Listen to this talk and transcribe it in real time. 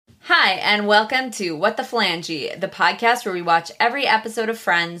Hi, and welcome to What the Phalange, the podcast where we watch every episode of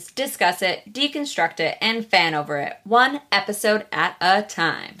Friends, discuss it, deconstruct it, and fan over it, one episode at a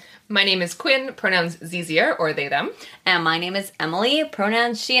time. My name is Quinn, pronouns Zizier, or they, them. And my name is Emily,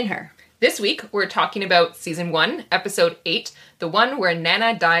 pronouns she and her. This week, we're talking about Season 1, Episode 8, the one where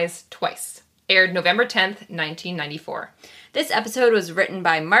Nana dies twice. Aired November 10th, 1994. This episode was written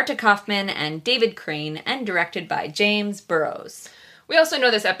by Marta Kaufman and David Crane and directed by James Burrows. We also know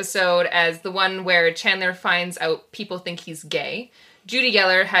this episode as the one where Chandler finds out people think he's gay, Judy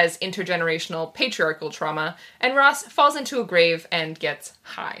Geller has intergenerational patriarchal trauma, and Ross falls into a grave and gets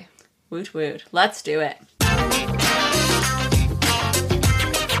high. Woot woot. Let's do it.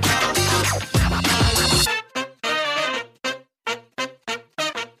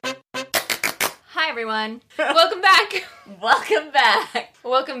 Hi, everyone. Welcome back. Welcome back.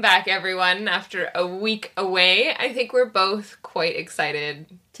 Welcome back, everyone. After a week away, I think we're both quite excited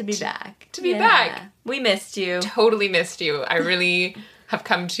To be back. to be back. We missed you. Totally missed you. I really have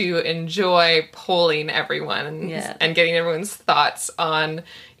come to enjoy polling everyone and getting everyone's thoughts on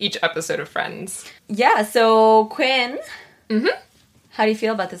each episode of Friends. Yeah, so Quinn, how do you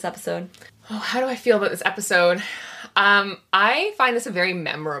feel about this episode? Oh, how do I feel about this episode? I find this a very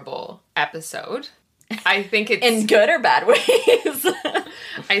memorable episode. I think it's... In good or bad ways?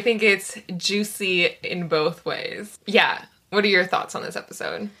 I think it's juicy in both ways. Yeah. What are your thoughts on this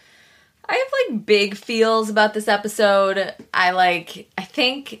episode? I have, big feels about this episode. I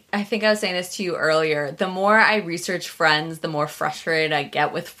think I was saying this to you earlier. The more I research Friends, the more frustrated I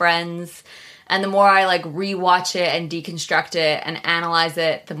get with Friends. And the more I, rewatch it and deconstruct it and analyze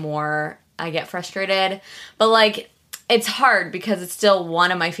it, the more I get frustrated. But, it's hard because it's still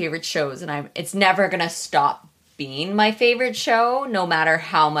one of my favorite shows, and it's never gonna stop being my favorite show, no matter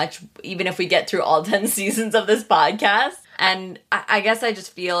how much, even if we get through all 10 seasons of this podcast. And I guess I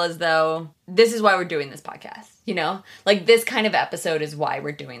just feel as though this is why we're doing this podcast, you know? This kind of episode is why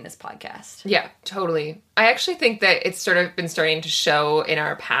we're doing this podcast. Yeah, totally. I actually think that it's sort of been starting to show in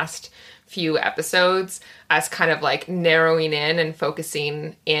our past few episodes as kind of narrowing in and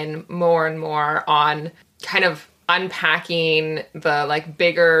focusing in more and more on kind of unpacking the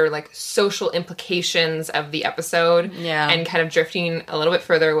bigger social implications of the episode, and kind of drifting a little bit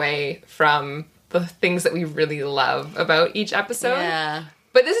further away from the things that we really love about each episode. Yeah.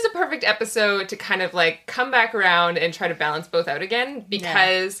 But this is a perfect episode to kind of come back around and try to balance both out again,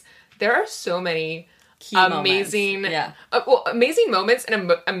 because there are so many amazing, amazing moments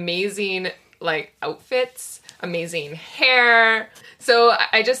and amazing outfits, amazing hair. So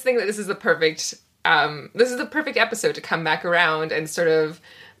I just think that this is the perfect episode to come back around and sort of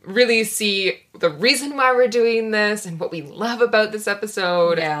really see the reason why we're doing this and what we love about this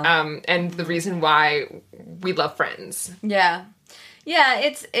episode, and the reason why we love Friends. Yeah. Yeah,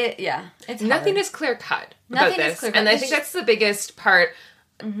 it's nothing hard. is clear cut about this. Clear-cut. And I think that's the biggest part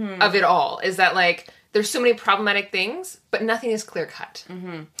of it all, is that there's so many problematic things, but nothing is clear cut.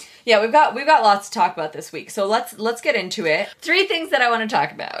 Mm-hmm. Yeah, we've got lots to talk about this week. So let's get into it. 3 things that I want to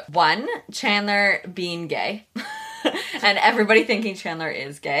talk about. 1, Chandler being gay. And everybody thinking Chandler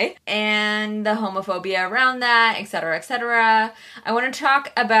is gay. And the homophobia around that, etc., etc. I want to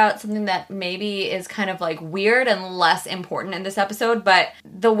talk about something that maybe is kind of weird and less important in this episode, but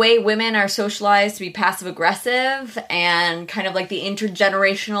the way women are socialized to be passive-aggressive and kind of the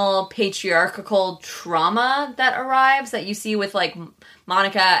intergenerational patriarchal trauma that arrives that you see with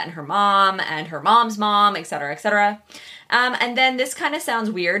Monica and her mom's mom, etc., etc. And then this kind of sounds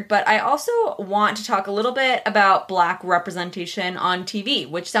weird, but I also want to talk a little bit about Black representation on TV,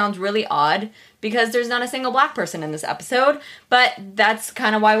 which sounds really odd because there's not a single Black person in this episode, but that's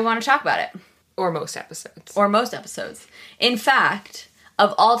kind of why we want to talk about it. Or most episodes. In fact,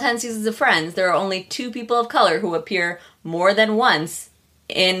 of all 10 seasons of Friends, there are only 2 people of color who appear more than once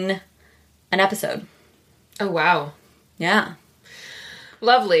in an episode. Oh, wow. Yeah.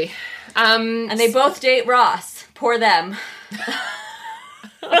 Lovely. And they both date Ross. Poor them.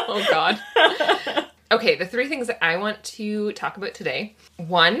 Oh, God. Okay, the 3 things that I want to talk about today.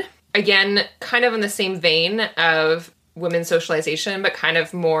 1, again, kind of in the same vein of women's socialization, but kind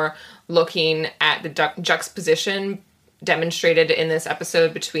of more looking at the juxtaposition demonstrated in this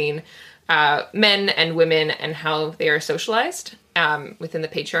episode between men and women and how they are socialized within the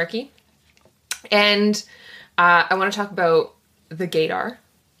patriarchy. And I want to talk about the gaydar.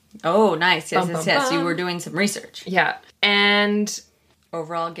 Oh, nice. Yes. You were doing some research. Yeah. And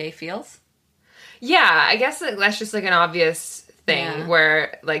overall gay feels? Yeah, I guess that's just an obvious thing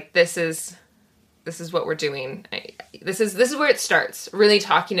where this is what we're doing. This is where it starts. Really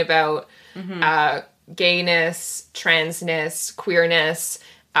talking about gayness, transness, queerness,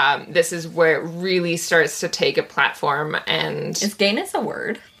 this is where it really starts to take a platform. And is gayness a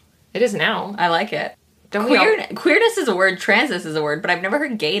word? It is now. I like it. Queerness is a word. Transness is a word, but I've never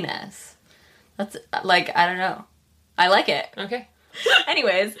heard gayness. That's like, I don't know. I like it. Okay.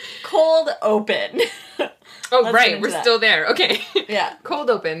 Anyways, cold open. Oh, right. We're still there. Okay. Yeah. Cold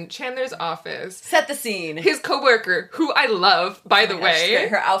open. Chandler's office. Set the scene. His coworker, who I love, by the way.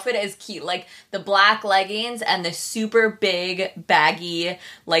 Her outfit is cute. Like, the black leggings and the super big, baggy,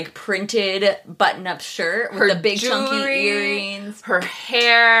 like, printed button-up shirt with the big chunky earrings. Her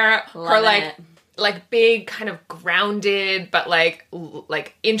hair. Love her, like big, kind of grounded, but like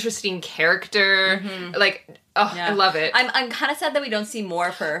interesting character. Mm-hmm. Like, oh, yeah. I love it. I'm kind of sad that we don't see more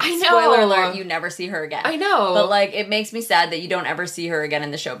of her. I know. Spoiler alert, you never see her again. I know. But like, it makes me sad that you don't ever see her again in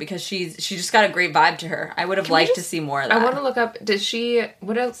the show because she just got a great vibe to her. I would have liked to see more of that. I want to look up,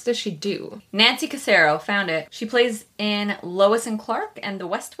 what else does she do? Nancy Casero, found it. She plays in Lois and Clark and The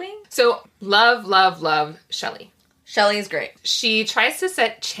West Wing. So, love Shelley. Shelley is great. She tries to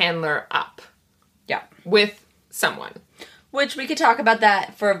set Chandler up. Yeah. With someone. Which we could talk about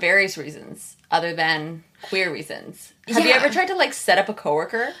that for various reasons, other than queer reasons. Have you ever tried to, like, set up a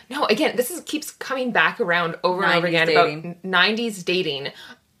coworker? No, again, keeps coming back around over and over again dating. About 90s dating.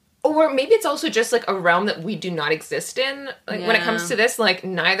 Or maybe it's also just, like, a realm that we do not exist in. Like, when it comes to this, like,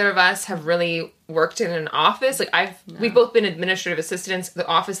 neither of us have really worked in an office. Like, we've both been administrative assistants. The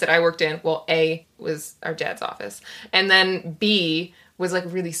office that I worked in, well, A, was our dad's office. And then B was, like,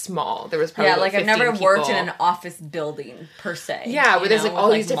 really small. There was probably I've never worked in an office building, per se. Yeah, where there's, like, all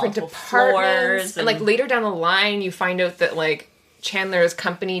these different departments. And, like, later down the line, you find out that, like, Chandler's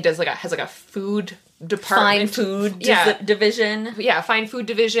company has, like, a food department. Fine food division. Yeah, fine food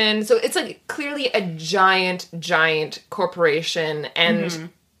division. So it's, like, clearly a giant corporation,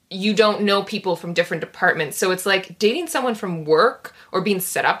 and you don't know people from different departments. So it's, like, dating someone from work or being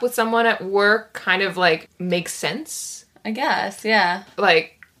set up with someone at work kind of, like, makes sense. I guess, yeah.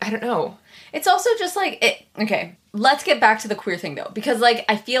 Like, I don't know. It's also just, like, okay, let's get back to the queer thing, though. Because, like,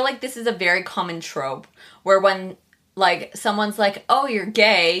 I feel like this is a very common trope where when, like, someone's like, oh, you're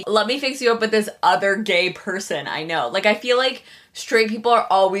gay, let me fix you up with this other gay person I know. Like, I feel like straight people are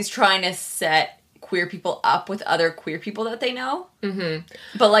always trying to set queer people up with other queer people that they know. Mm-hmm.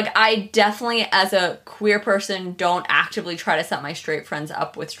 But, like, I definitely, as a queer person, don't actively try to set my straight friends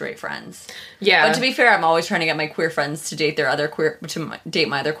up with straight friends. Yeah. But to be fair, I'm always trying to get my queer friends to date date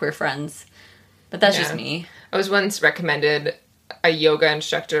my other queer friends. But that's just me. I was once recommended a yoga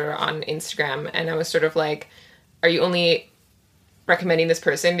instructor on Instagram, and I was sort of like, are you only recommending this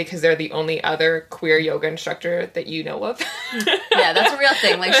person because they're the only other queer yoga instructor that you know of? Yeah, that's a real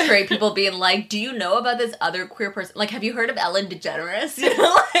thing. Like, straight people being like, do you know about this other queer person? Like, have you heard of Ellen DeGeneres? You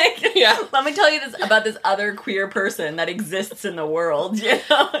know, like, yeah. Let me tell you about this other queer person that exists in the world, you know?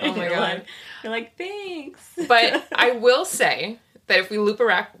 Oh my God. You're like, thanks. But I will say that if we loop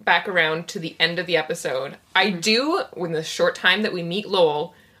back around to the end of the episode, I do, in the short time that we meet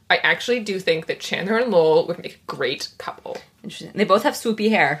Lowell, I actually do think that Chandler and Lowell would make a great couple. Interesting. They both have swoopy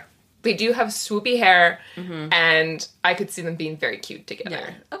hair. They do have swoopy hair, and I could see them being very cute together.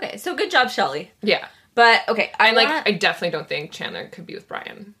 Yeah. Okay, so good job, Shelley. Yeah. But, okay, I definitely don't think Chandler could be with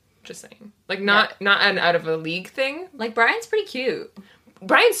Brian. Just saying. Like, not an out of a league thing. Like, Brian's pretty cute.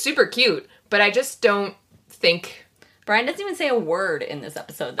 Brian's super cute, but I just don't think... Brian doesn't even say a word in this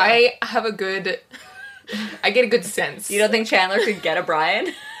episode, though. I get a good sense. You don't think Chandler could get a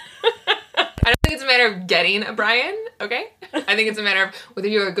Brian? I don't think it's a matter of getting a Brian, okay? I think it's a matter of whether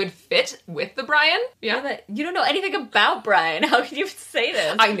you're a good fit with the Brian. Yeah. But you don't know anything about Brian. How can you say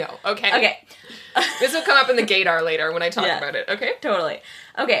this? I know, okay? Okay. This will come up in the gaydar later when I talk about it, okay? Totally.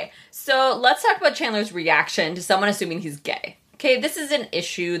 Okay, so let's talk about Chandler's reaction to someone assuming he's gay. Okay, this is an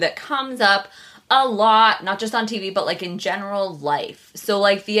issue that comes up a lot, not just on TV, but, like, in general life. So,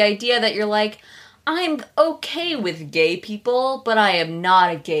 like, the idea that you're like, I'm okay with gay people, but I am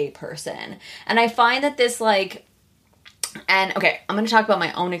not a gay person. And I find that this, like... And, okay, I'm going to talk about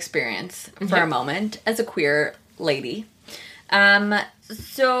my own experience for a moment as a queer lady.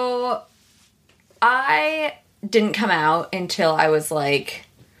 So, I didn't come out until I was, like,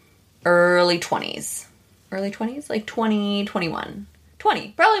 early 20s. Early 20s? Like, 20, 21.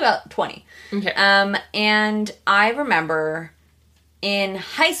 20. Probably about 20. Okay. And I remember... in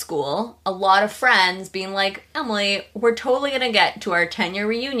high school, a lot of friends being like, Emily, we're totally gonna get to our 10-year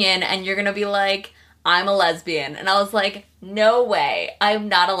reunion and you're gonna be like, I'm a lesbian. And I was like, no way. I'm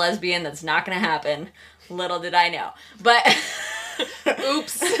not a lesbian. That's not gonna happen. Little did I know. But,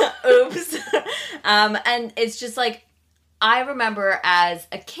 oops. And it's just like, I remember as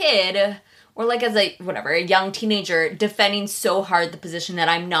a kid or like as a young teenager defending so hard the position that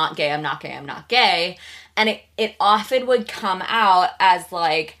I'm not gay, I'm not gay, I'm not gay. And it often would come out as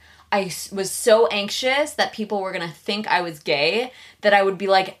like, I was so anxious that people were going to think I was gay that I would be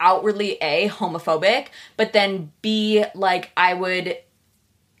like outwardly A, homophobic, but then B, like I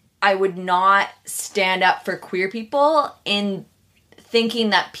would not stand up for queer people in thinking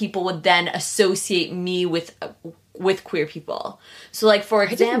that people would then associate me with queer people. So like, for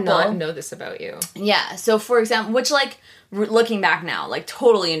example, I did not know this about you. Yeah. So for example, which like looking back now, like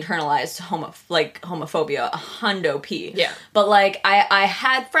totally internalized homophobia, a hundo P. Yeah. But like I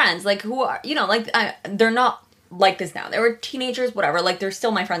had friends like who are, you know, like they're not like this now. They were teenagers, whatever. Like they're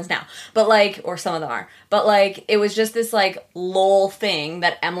still my friends now. But like, or some of them are. But like, it was just this like lol thing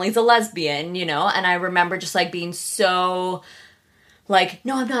that Emily's a lesbian, you know? And I remember just like being so like,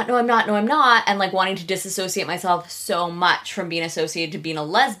 no, I'm not, no, I'm not, no, I'm not, and like wanting to disassociate myself so much from being associated to being a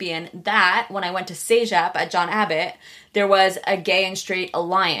lesbian that when I went to CEGEP at John Abbott, there was a gay and straight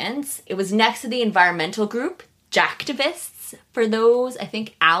alliance. It was next to the environmental group, Jacktivists. For those, I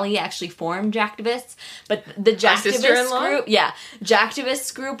think Allie actually formed Jacktivists, but the Jacktivists group, yeah,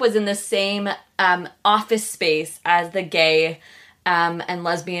 Jacktivists group was in the same office space as the gay and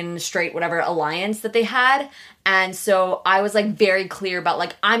lesbian, straight, whatever alliance that they had. And so I was like very clear about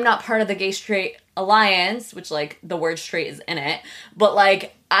like, I'm not part of the gay straight alliance, which like the word straight is in it, but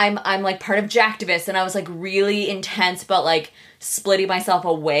like I'm like part of Jacktivists, and I was like really intense about like splitting myself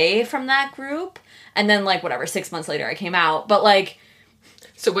away from that group. And then like whatever, 6 months later I came out, but like.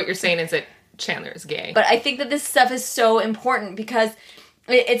 So what you're saying is that Chandler is gay. But I think that this stuff is so important because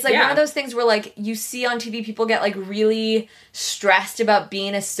it's like one of those things where like you see on TV people get like really stressed about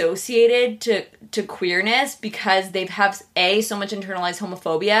being associated to queerness because they have so much internalized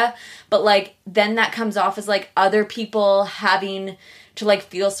homophobia, but like then that comes off as like other people having to like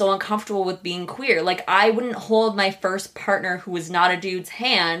feel so uncomfortable with being queer. Like I wouldn't hold my first partner who was not a dude's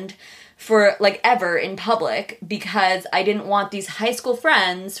hand for like ever in public because I didn't want these high school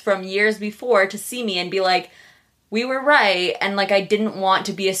friends from years before to see me and be like, we were right, and like I didn't want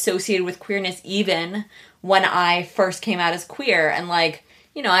to be associated with queerness even when I first came out as queer. And like,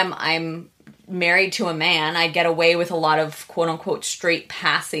 you know, I'm married to a man. I get away with a lot of quote unquote straight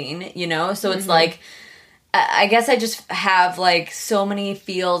passing, you know? So it's like, I guess I just have like so many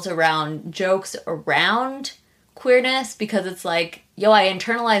feels around jokes around queerness because it's like, yo, I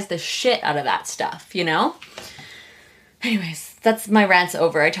internalized the shit out of that stuff, you know? Anyways, that's my rant's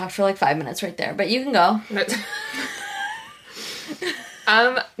over. I talked for like 5 minutes right there, but you can go.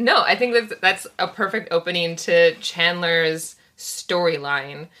 No, I think that's a perfect opening to Chandler's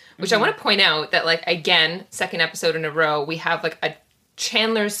storyline, which I want to point out that, like, again, second episode in a row, we have like a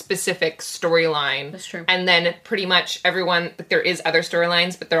Chandler-specific storyline. That's true. And then pretty much everyone, like, there is other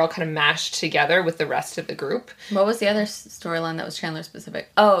storylines, but they're all kind of mashed together with the rest of the group. What was the other storyline that was Chandler-specific?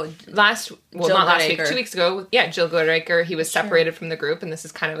 Oh, not last week, 2 weeks ago. Yeah, Jill Goodacre, he was separated from the group, and this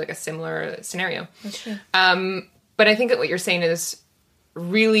is kind of like a similar scenario. That's true. But I think that what you're saying is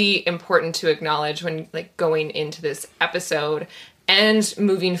really important to acknowledge when, like, going into this episode and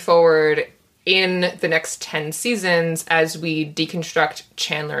moving forward in the next 10 seasons as we deconstruct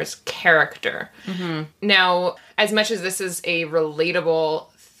Chandler's character. Mm-hmm. Now, as much as this is a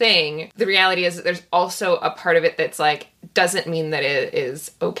relatable thing, the reality is that there's also a part of it that's like, doesn't mean that it is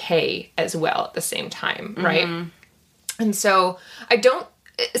okay as well at the same time, right? Mm-hmm. And so I don't,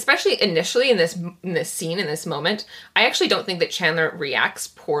 especially initially in this scene, in this moment, I actually don't think that Chandler reacts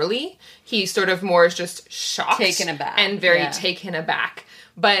poorly. He sort of more is just shocked. Taken aback. And very taken aback.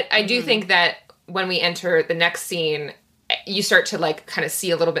 But I do think that when we enter the next scene, you start to, like, kind of see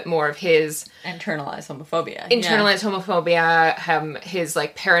a little bit more of his internalized homophobia. His,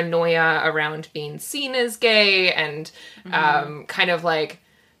 like, paranoia around being seen as gay and kind of, like,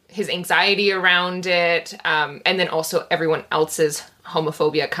 his anxiety around it. And then also everyone else's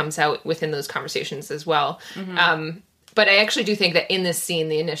homophobia comes out within those conversations as well. Mm-hmm. But I actually do think that in this scene,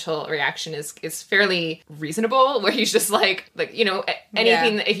 the initial reaction is fairly reasonable, where he's just like, you know,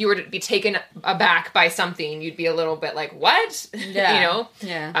 anything, if you were to be taken aback by something, you'd be a little bit like, what? Yeah. You know?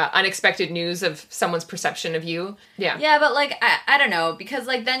 Yeah. Unexpected news of someone's perception of you. Yeah. Yeah, but like, I don't know, because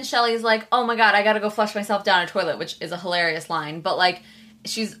like then Shelley's like, oh my God, I gotta go flush myself down a toilet, which is a hilarious line. But like,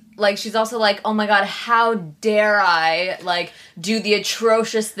 she's also like, oh my God, how dare I, like, do the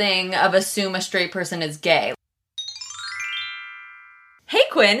atrocious thing of assume a straight person is gay. Hey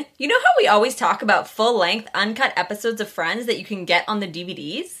Quinn, you know how we always talk about full-length, uncut episodes of Friends that you can get on the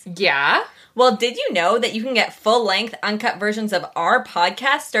DVDs? Yeah. Well, did you know that you can get full-length, uncut versions of our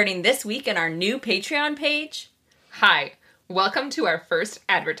podcast starting this week in our new Patreon page? Hi, welcome to our first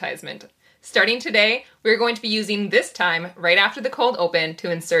advertisement. Starting today, we're going to be using this time right after the cold open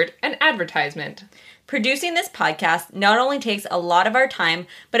to insert an advertisement. Producing this podcast not only takes a lot of our time,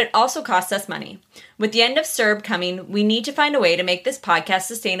 but it also costs us money. With the end of CERB coming, we need to find a way to make this podcast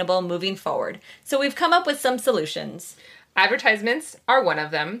sustainable moving forward. So we've come up with some solutions. Advertisements are one of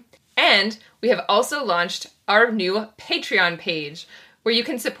them. And we have also launched our new Patreon page, where you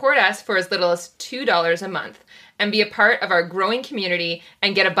can support us for as little as $2 a month and be a part of our growing community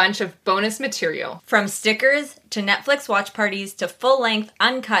and get a bunch of bonus material. From stickers to Netflix watch parties to full-length,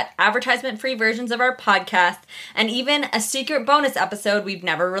 uncut, advertisement-free versions of our podcast, and even a secret bonus episode we've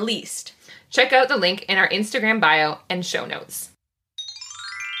never released. Check out the link in our Instagram bio and show notes.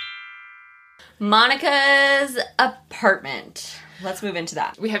 Monica's apartment. Let's move into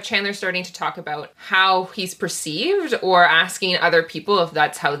that. We have Chandler starting to talk about how he's perceived, or asking other people if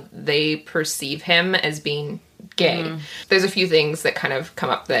that's how they perceive him as being gay. There's a few things that kind of come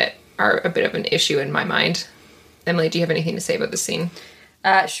up that are a bit of an issue in my mind. Emily, do you have anything to say about this scene?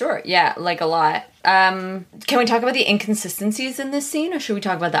 Sure. Yeah, like a lot. Can we talk about the inconsistencies in this scene, or should we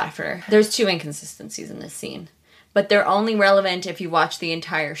talk about that after? There's 2 inconsistencies in this scene, but they're only relevant if you watch the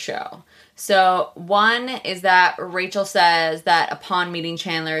entire show. So one is that Rachel says that upon meeting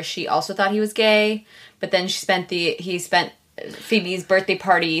Chandler, she also thought he was gay, but then he spent Phoebe's birthday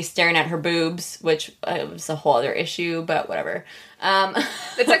party staring at her boobs, which was a whole other issue, but whatever.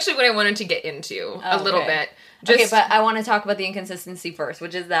 That's actually what I wanted to get into a little bit. Okay, but I want to talk about the inconsistency first,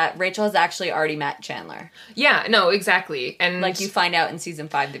 which is that Rachel has actually already met Chandler. Yeah, no, exactly. And like you find out in season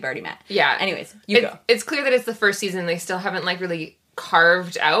 5, they've already met. Yeah. Anyways, go. It's clear that it's the first season. They still haven't like really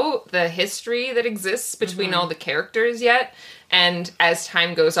carved out the history that exists between all the characters yet. And as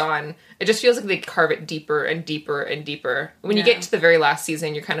time goes on, it just feels like they carve it deeper and deeper and deeper. When you get to the very last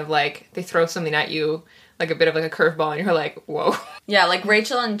season, you're kind of like, they throw something at you, like a bit of like a curveball, and you're like, whoa. Yeah, like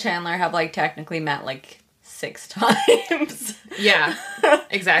Rachel and Chandler have like technically met like 6 times. Yeah,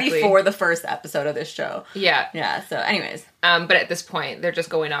 exactly. Before the first episode of this show. Yeah. Yeah, so anyways. But at this point, they're just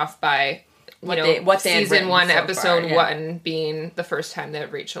going off by... What they season 1, so episode far, 1 being the first time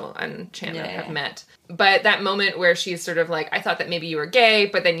that Rachel and Chandler have met. But that moment where she's sort of like, I thought that maybe you were gay,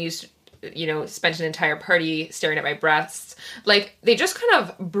 but then you spent an entire party staring at my breasts. Like, they just kind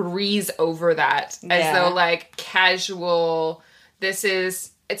of breeze over that as though, like, casual,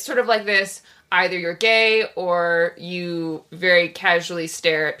 it's sort of like this, either you're gay or you very casually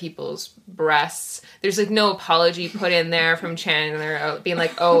stare at people's breasts. There's like no apology put in there from Chandler being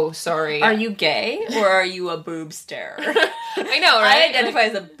like, oh, sorry. Are you gay or are you a boob stare? I know, right? I identify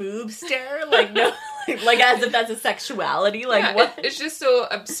as a boob stare. Like, no, like as if that's a sexuality. Like, what? It's just so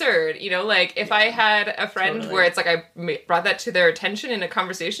absurd. Like if I had a friend where it's like I brought that to their attention in a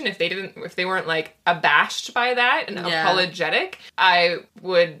conversation, if they weren't like abashed by that and apologetic, I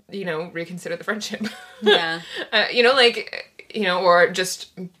would, reconsider the friendship. Yeah. Or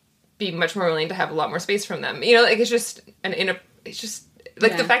just be much more willing to have a lot more space from them. It's just the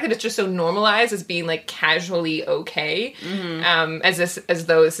fact that it's just so normalized as being like casually okay, as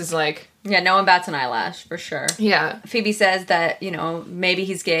though this is like, yeah, no one bats an eyelash for sure. Yeah. Phoebe says that, maybe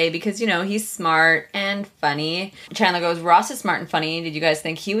he's gay because, he's smart and funny. Chandler goes, Ross is smart and funny. Did you guys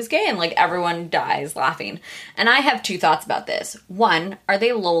think he was gay? And like everyone dies laughing. And I have 2 thoughts about this. One, are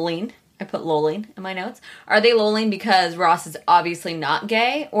they lolling? I put lolling in my notes. Are they lolling because Ross is obviously not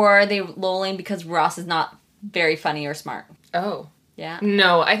gay? Or are they lolling because Ross is not very funny or smart? Oh. Yeah?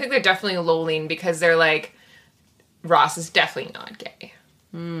 No, I think they're definitely lolling because they're like, Ross is definitely not gay.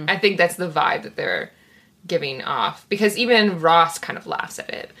 I think that's the vibe that they're giving off. Because even Ross kind of laughs at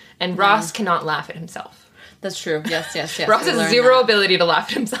it. And Ross cannot laugh at himself. That's true. Yes. Ross has zero ability to laugh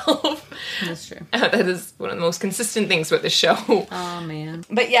at himself. That's true. That is one of the most consistent things with the show. Oh, man.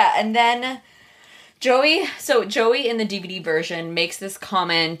 But yeah, and then Joey in the DVD version makes this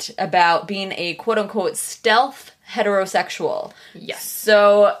comment about being a quote-unquote stealth heterosexual. Yes.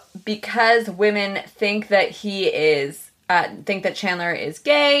 So because women think that Chandler is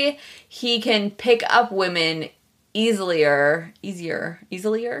gay, he can pick up women easier.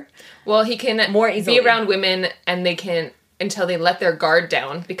 Well, he can more easily be around women, and they can until they let their guard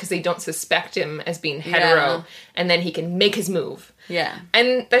down because they don't suspect him as being hetero, and then he can make his move. Yeah.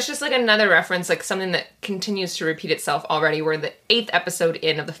 And that's just like another reference, like something that continues to repeat itself already. We're the 8th episode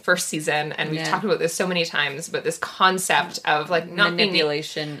in of the first season, and we've talked about this so many times, but this concept of like not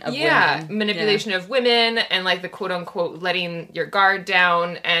manipulation of women. Manipulation of women, and like the quote unquote letting your guard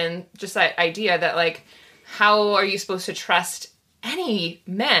down, and just that idea that like, how are you supposed to trust any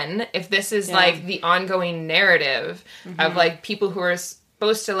men if this is like the ongoing narrative of like people who are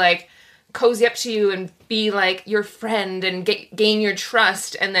supposed to like cozy up to you and be like your friend and gain your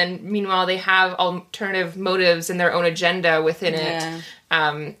trust, and then meanwhile they have alternative motives and their own agenda within it.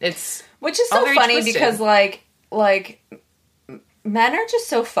 It's which is so funny twisted. Because like men are just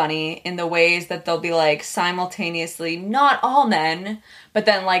so funny in the ways that they'll be like simultaneously not all men, but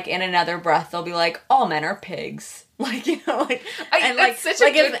then like in another breath they'll be like all men are pigs. Like, you know, like and like such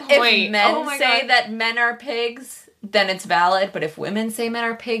a good point. If men say that men are pigs, then it's valid, but if women say men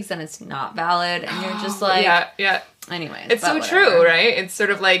are pigs, then it's not valid, and you're just like... Yeah. Anyways. It's so true, right? It's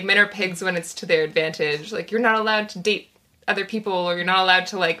sort of like men are pigs when it's to their advantage. Like, you're not allowed to date other people, or you're not allowed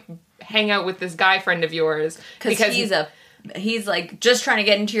to, like, hang out with this guy friend of yours. Because he's, like, just trying to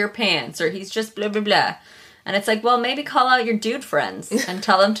get into your pants, or he's just blah, blah, blah. And it's like, well, maybe call out your dude friends and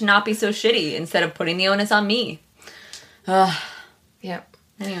tell them to not be so shitty instead of putting the onus on me. Yeah.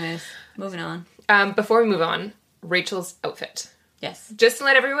 Anyways, moving on. Before we move on, Rachel's outfit. Yes. Just to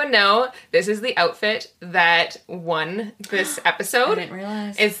let everyone know, this is the outfit that won this episode. I didn't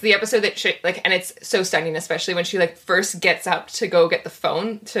realize. It's the episode that she, like, and it's so stunning, especially when she, like, first gets up to go get the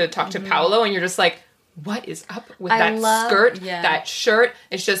phone to talk to Paolo, and you're just like, what is up with that skirt, that shirt?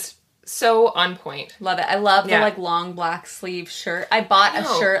 It's just so on point. Love it. I love the, like, long black sleeve shirt. I bought a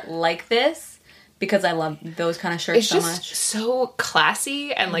shirt like this because I love those kind of shirts so much. It's just so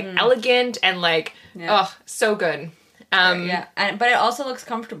classy and, like, elegant and, like, so good. But it also looks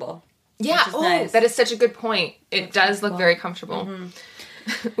comfortable. Yeah, nice. That is such a good point. It does look very comfortable.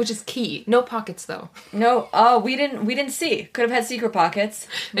 Which is key. No pockets, though. No, we didn't see. Could have had secret pockets.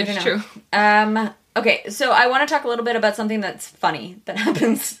 It's true. Okay, so I want to talk a little bit about something that's funny that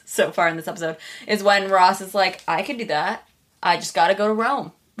happens so far in this episode, is when Ross is like, I could do that. I just gotta go to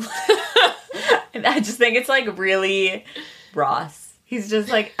Rome. And I just think it's, like, really Ross. He's just,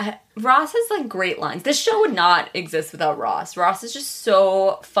 like... Ross has, like, great lines. This show would not exist without Ross. Ross is just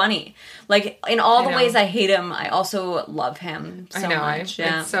so funny. Like, in all the ways I hate him, I also love him so much.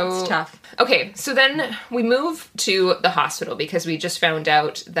 Yeah, it's tough. Okay, so then we move to the hospital because we just found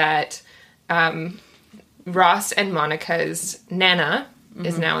out that Ross and Monica's Nana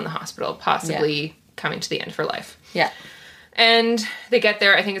is now in the hospital, possibly coming to the end of her life. Yeah. And they get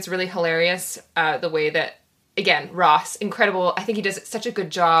there. I think it's really hilarious the way that, again, Ross, incredible. I think he does such a good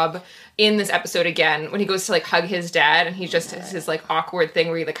job in this episode again when he goes to, like, hug his dad, and he just does his, like, awkward thing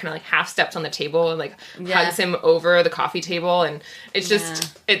where he, like, kind of, like, half steps on the table and, like, hugs him over the coffee table, and it's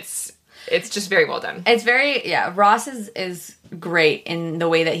just it's just very well done. It's very Ross is great in the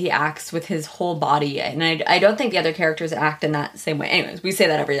way that he acts with his whole body, and I don't think the other characters act in that same way. Anyways, we say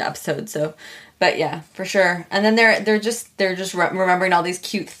that every episode, so. But yeah, for sure. And then they're just remembering all these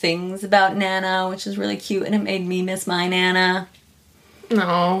cute things about Nana, which is really cute, and it made me miss my Nana.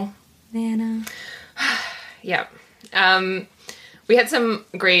 No, Nana. Yeah. We had some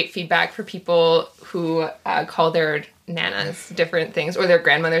great feedback for people who call their Nanas different things, or their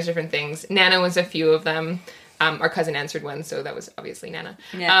grandmothers different things. Nana was a few of them. Our cousin answered one, so that was obviously Nana.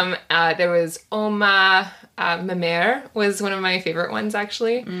 Yeah. There was Oma, Mamere was one of my favorite ones,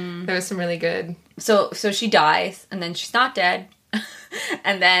 actually. There was some really good... So she dies, and then she's not dead.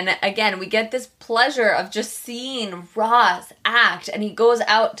 And then, again, we get this pleasure of just seeing Ross act, and he goes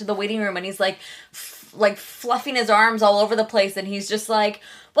out to the waiting room, and he's, like fluffing his arms all over the place, and he's just like,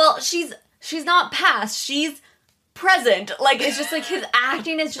 well, she's not past, she's present. Like, it's just like his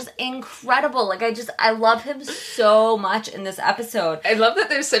acting is just incredible. Like, I love him so much in this episode. I love that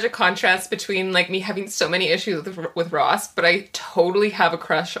there's such a contrast between, like, me having so many issues with Ross, but I totally have a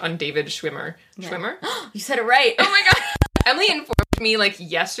crush on David Schwimmer. Schwimmer? You said it right. Oh my god. Emily informed me, like,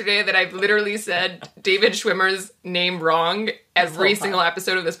 yesterday that I've literally said David Schwimmer's name wrong every single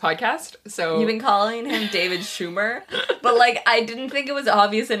episode of this podcast, so... You've been calling him David Schumer, but, like, I didn't think it was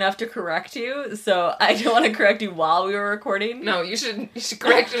obvious enough to correct you, so I don't want to correct you while we were recording. No, you should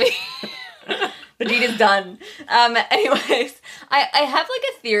correct me. The deed is done. Anyways, I have, like,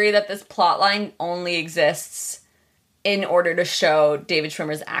 a theory that this plotline only exists in order to show David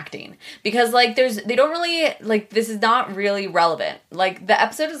Schwimmer's acting. Because, like, they don't really, like, this is not really relevant. Like, the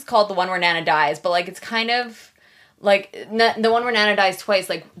episode is called The One Where Nana Dies, but, like, it's kind of, like, the one where Nana dies twice,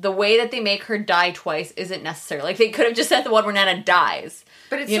 like, the way that they make her die twice isn't necessary. Like, they could have just said The One Where Nana Dies.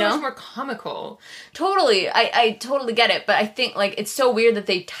 But it's so much more comical. Totally. I totally get it, but I think, like, it's so weird that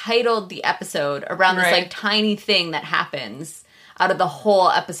they titled the episode around this, like, tiny thing that happens out of the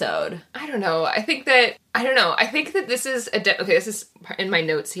whole episode. I don't know. I think that this is this is in my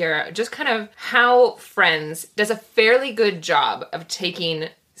notes here, just kind of how Friends does a fairly good job of taking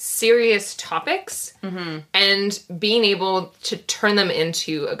serious topics and being able to turn them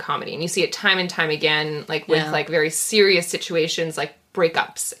into a comedy. And you see it time and time again, like with like very serious situations, like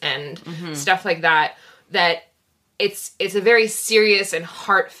breakups and stuff like that, that it's a very serious and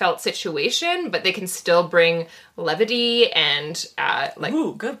heartfelt situation, but they can still bring levity and like,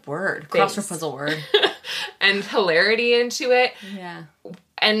 ooh, good word, crossword puzzle word, and hilarity into it. Yeah.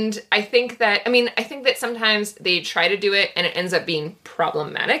 And I think that sometimes they try to do it and it ends up being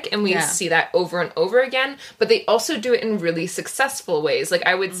problematic, and we see that over and over again, but they also do it in really successful ways. Like,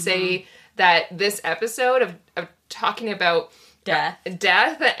 I would say that this episode of talking about death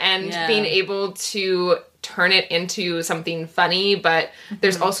and being able to turn it into something funny, but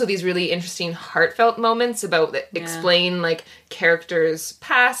there's also these really interesting heartfelt moments about that explain like characters'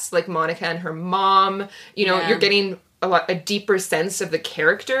 past, like Monica and her mom. You know, you're getting a deeper sense of the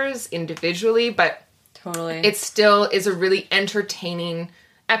characters individually, but totally, it still is a really entertaining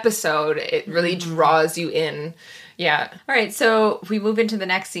episode. It really draws you in. Yeah. All right, so we move into the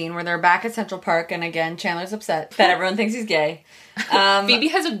next scene where they're back at Central Park, and again, Chandler's upset that everyone thinks he's gay. Phoebe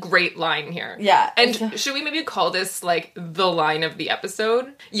has a great line here. Yeah. And should we maybe call this, like, the line of the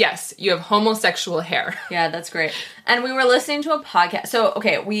episode? Yes, you have homosexual hair. Yeah, that's great. And we were listening to a podcast. So,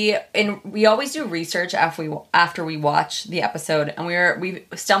 okay, we always do research after we watch the episode, and we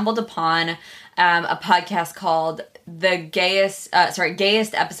stumbled upon a podcast called the gayest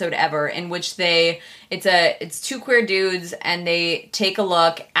episode ever, in which it's two queer dudes, and they take a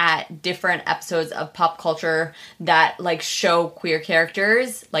look at different episodes of pop culture that like show queer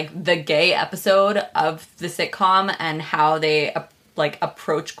characters, like the gay episode of the sitcom and how they like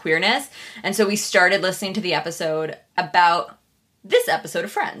approach queerness. And so we started listening to the episode about this episode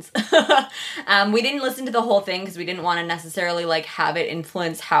of Friends. We didn't listen to the whole thing because we didn't want to necessarily like have it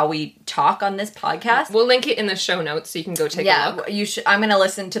influence how we talk on this podcast. We'll link it in the show notes so you can go take a look. You should. I'm going to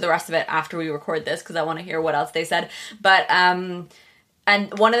listen to the rest of it after we record this because I want to hear what else they said. But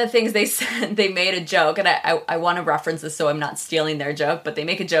and one of the things they said, they made a joke, and I want to reference this so I'm not stealing their joke, but they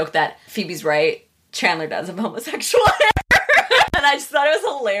make a joke that Phoebe's right, Chandler does have homosexual hair. And I just thought it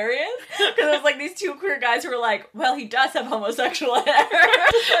was hilarious because it was like these two queer guys who were like, well, he does have homosexual hair.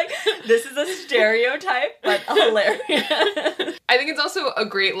 Like, this is a stereotype, but hilarious. I think it's also a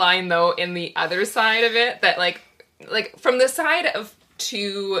great line, though, in the other side of it, that like from the side of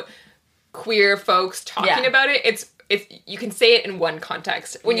two queer folks talking about it, it's you can say it in one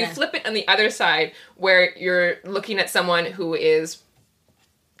context. When you flip it on the other side, where you're looking at someone who is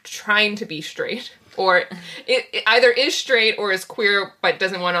trying to be straight, or it either is straight or is queer but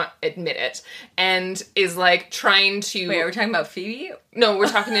doesn't want to admit it, and is like trying to... Wait, are we talking about Phoebe? No, we're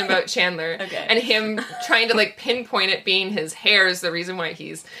talking about Chandler. Okay. And him trying to like pinpoint it being his hair is the reason why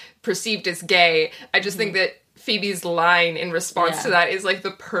he's perceived as gay. I just think that Phoebe's line in response to that is like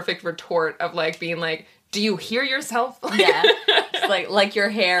the perfect retort of like being like, do you hear yourself? Yeah. It's like your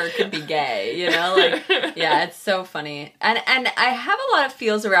hair could be gay, you know? Like, yeah, it's so funny. And I have a lot of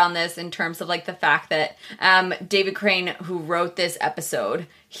feels around this in terms of like the fact that David Crane, who wrote this episode,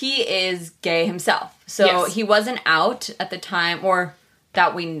 he is gay himself. So he wasn't out at the time, or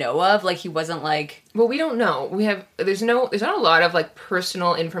that we know of. Like, he wasn't like... Well, we don't know. There's not a lot of like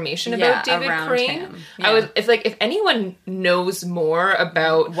personal information about David Crane. Yeah. If anyone knows more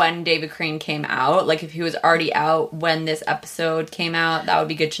about when David Crane came out, like if he was already out when this episode came out, that would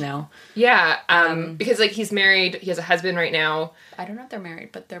be good to know. Yeah, because like he's married, he has a husband right now. I don't know if they're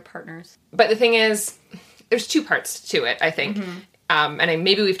married, but they're partners. But the thing is, there's two parts to it, I think. And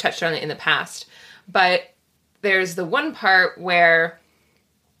maybe we've touched on it in the past, but there's the one part where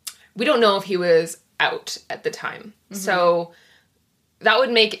we don't know if he was out at the time. So that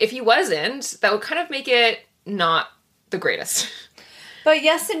would make, if he wasn't, that would kind of make it not the greatest. But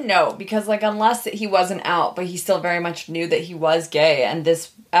yes and no, because like unless he wasn't out, but he still very much knew that he was gay, and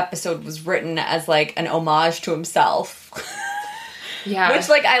this episode was written as like an homage to himself. Yeah. Which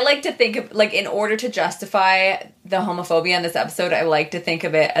like I like to think of, like, in order to justify the homophobia in this episode, I like to think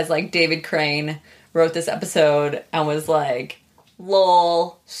of it as like David Crane wrote this episode and was like,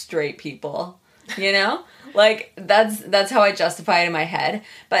 lol, straight people, you know? Like, that's how I justify it in my head.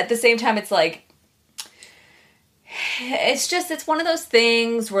 But at the same time, it's like, it's one of those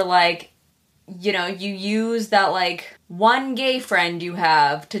things where, like, you know, you use that, like, one gay friend you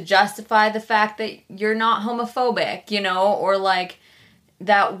have to justify the fact that you're not homophobic, you know? Or, like,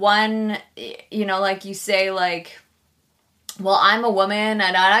 that one, you know, like, you say, like, well, I'm a woman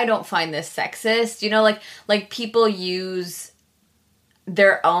and I don't find this sexist, you know? Like people use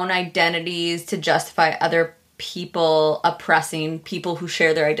their own identities to justify other people oppressing people who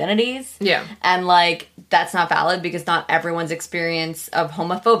share their identities. Yeah. And, like, that's not valid because not everyone's experience of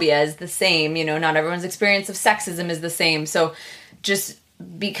homophobia is the same. You know, not everyone's experience of sexism is the same. So just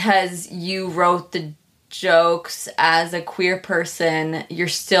because you wrote the jokes as a queer person, you're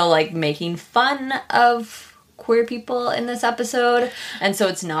still like making fun of queer people in this episode, and so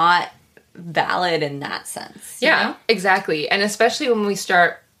it's not valid in that sense. Yeah, know? Exactly. And especially when we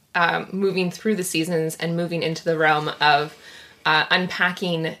start moving through the seasons and moving into the realm of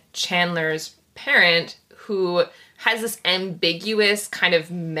unpacking Chandler's parent, who has this ambiguous kind of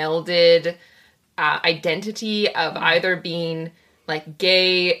melded identity of either being like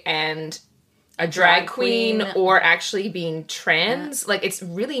gay and a drag queen or actually being trans. Like, it's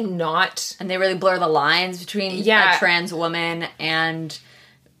really not... And they really blur the lines between a trans woman and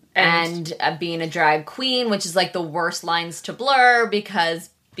being a drag queen, which is like the worst lines to blur,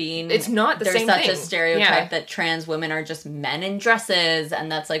 because it's not the same thing. There's such a stereotype that trans women are just men in dresses,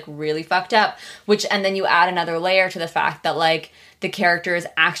 and that's like really fucked up. And then you add another layer to the fact that like the character is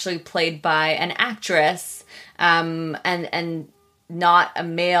actually played by an actress, and not a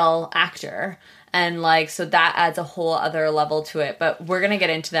male actor, and like so that adds a whole other level to it. But we're gonna get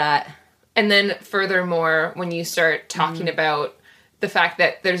into that. And then furthermore, when you start talking about the fact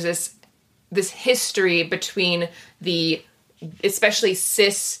that there's this history between the especially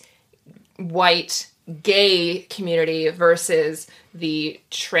cis white gay community versus the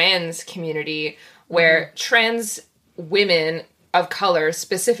trans community, where trans women of color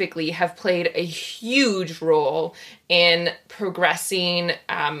specifically have played a huge role in progressing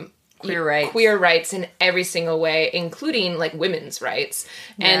queer rights in every single way, including like women's rights,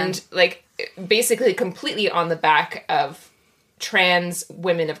 and like basically completely on the back of trans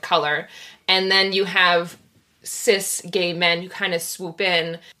women of color. And then you have cis gay men who kind of swoop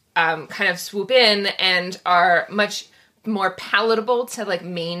in and are much more palatable to like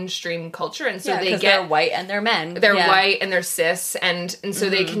mainstream culture, and so they're white and they're men. They're white and they're cis, and so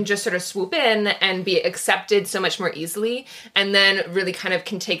they can just sort of swoop in and be accepted so much more easily, and then really kind of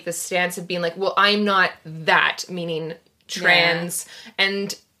can take the stance of being like, well, I'm not that, meaning trans.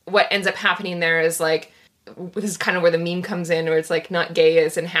 And what ends up happening there is like, this is kind of where the meme comes in, where it's like not gay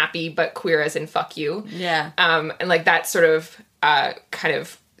as in happy, but queer as in fuck you. Yeah. And like that sort of kind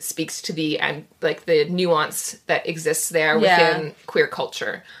of speaks to the like the nuance that exists there within queer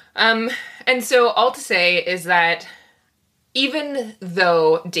culture. And so all to say is that even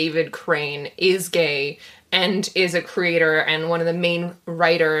though David Crane is gay and is a creator and one of the main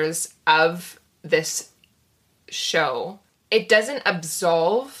writers of this show, it doesn't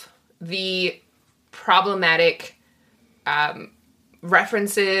absolve the problematic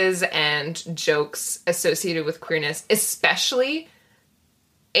references and jokes associated with queerness, especially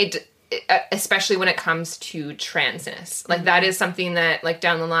when it comes to transness. Like, that is something that, like,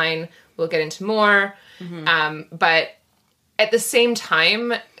 down the line we'll get into more. But at the same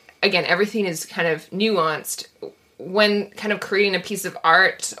time, again, everything is kind of nuanced. When kind of creating a piece of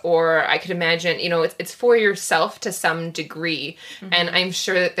art, or I could imagine, you know, it's for yourself to some degree. And I'm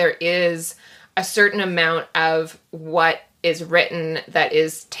sure that there is a certain amount of what is written that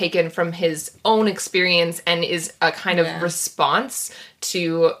is taken from his own experience and is a kind of response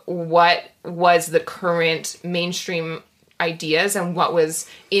to what was the current mainstream ideas and what was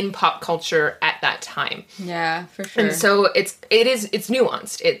in pop culture at that time. Yeah, for sure. And so it's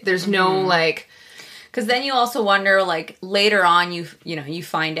nuanced. There's no like... Because then you also wonder, like, later on you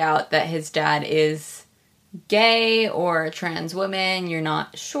find out that his dad is gay or a trans woman, you're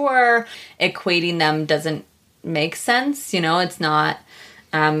not sure. Equating them doesn't make sense, you know, it's not...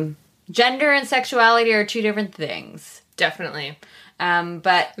 gender and sexuality are two different things. Definitely.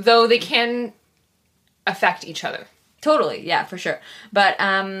 But... Though they can affect each other. Totally, yeah, for sure. But,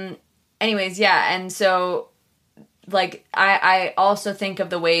 anyways, yeah, and so, like, I also think of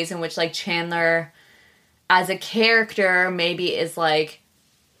the ways in which, like, Chandler, as a character, maybe is, like,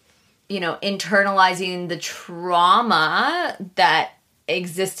 you know, internalizing the trauma that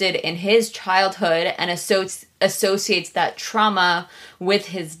existed in his childhood and associates that trauma with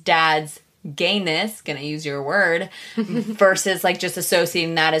his dad's gayness, gonna use your word, versus like just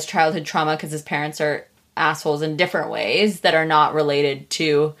associating that as childhood trauma because his parents are assholes in different ways that are not related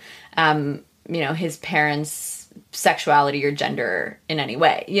to, you know, his parents' sexuality or gender in any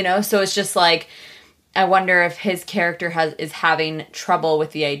way, you know? So it's just like, I wonder if his character is having trouble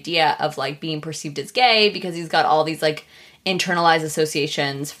with the idea of like being perceived as gay because he's got all these like internalized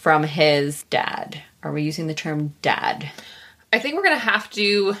associations from his dad. Are we using the term dad? I think we're going to have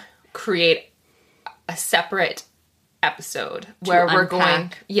to create a separate episode where we're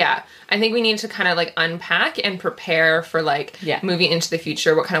going. Yeah. I think we need to kind of like unpack and prepare for like moving into the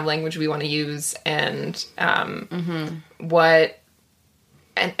future, what kind of language we want to use and what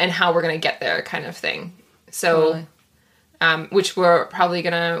and how we're going to get there kind of thing. So which we're probably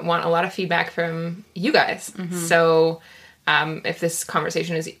going to want a lot of feedback from you guys. Mm-hmm. So if this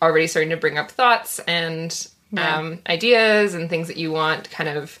conversation is already starting to bring up thoughts and ideas and things that you want kind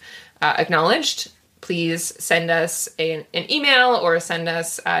of acknowledged, please send us an email or send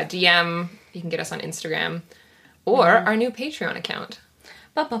us a DM. You can get us on Instagram or our new Patreon account.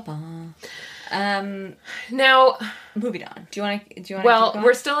 Now, moving on. Do you want to? Well,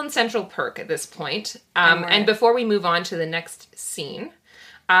 we're still in Central Perk at this point. And before we move on to the next scene,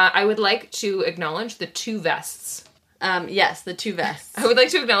 I would like to acknowledge the two vests. Yes, the two vests. I would like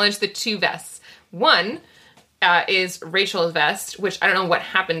to acknowledge the two vests. One is Rachel's vest, which I don't know what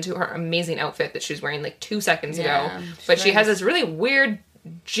happened to her amazing outfit that she was wearing like 2 seconds ago. But she has this really weird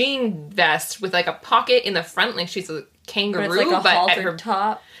jean vest with like a pocket in the front, like she's a kangaroo, but it's like a halter at her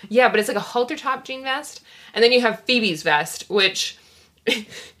top. Yeah, but it's like a halter top jean vest. And then you have Phoebe's vest, which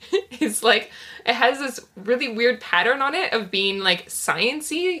is like, it has this really weird pattern on it of being like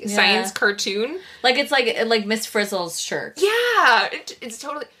sciencey, science cartoon. Like it's like Miss Frizzle's shirt. Yeah, it's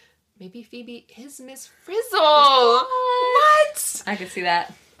totally. Maybe Phoebe is Miss Frizzle. What? I could see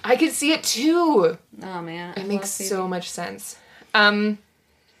that. I could see it too. Oh man, it makes so much sense.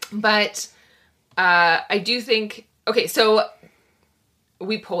 But I do think. Okay, so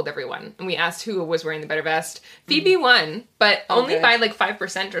we polled everyone and we asked who was wearing the better vest. Phoebe won, but only by like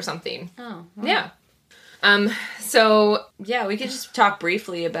 5% or something. Oh, wow. Yeah. So yeah, we could just talk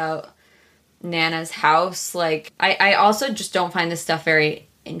briefly about Nana's house. Like, I also just don't find this stuff very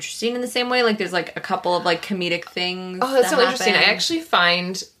interesting in the same way. Like, there's like a couple of like comedic things. Oh, that's so interesting. I actually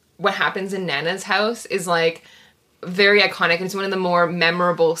find what happens in Nana's house is like very iconic, and it's one of the more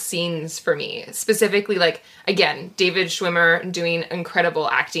memorable scenes for me. Specifically, like, again, David Schwimmer doing incredible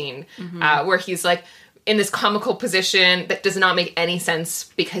acting, where he's like in this comical position that does not make any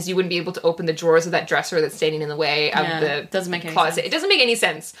sense because you wouldn't be able to open the drawers of that dresser that's standing in the way of the doesn't make any closet. sense. It doesn't make any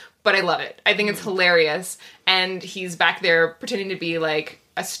sense, but I love it. I think it's hilarious. And he's back there pretending to be like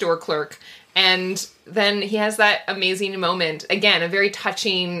a store clerk. And then he has that amazing moment. Again, a very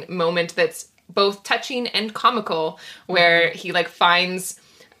touching moment that's both touching and comical, where he like finds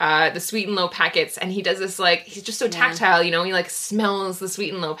the Sweet and Low packets, and he does this like, he's just so tactile, you know, he like smells the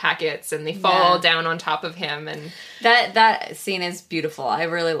Sweet and Low packets and they fall down on top of him, and that scene is beautiful. I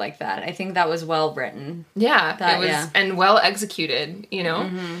really like that. I think that was well written. Yeah, it was and well executed, you know.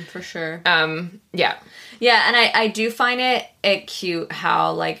 For sure. Yeah, and I do find it cute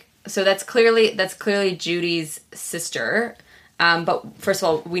how like, so that's clearly Judy's sister. But first of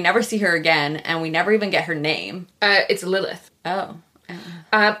all, we never see her again, and we never even get her name. It's Lilith. Oh.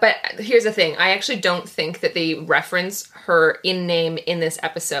 But here's the thing. I actually don't think that they reference her in name in this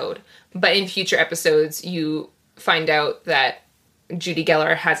episode. But in future episodes, you find out that Judy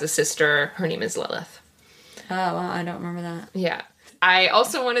Geller has a sister. Her name is Lilith. Oh, well, I don't remember that. Yeah. I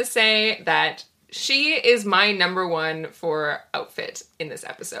also want to say that she is my number one for outfit in this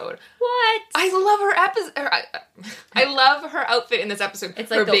episode. What? I love her I love her outfit in this episode.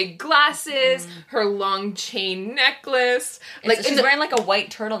 It's like her big glasses, her long chain necklace. Like she's wearing like a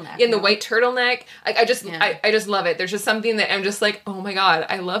white turtleneck. In the white turtleneck. Like I just love it. There's just something that I'm just like, oh my god,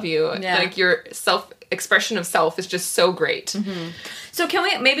 I love you. Yeah. Like your expression of self is just so great. So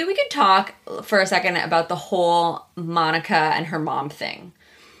maybe we could talk for a second about the whole Monica and her mom thing.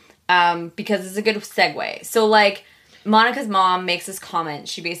 Because it's a good segue. So, like, Monica's mom makes this comment.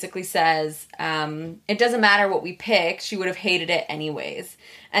 She basically says, it doesn't matter what we pick. She would have hated it anyways.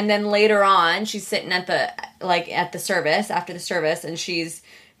 And then later on, she's sitting at the service, after the service, and she's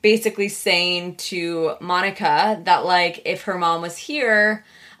basically saying to Monica that, like, if her mom was here,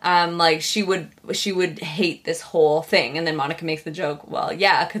 like, she would hate this whole thing. And then Monica makes the joke, well,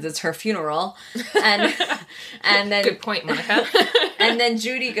 yeah, because it's her funeral. And then... Good point, Monica. And then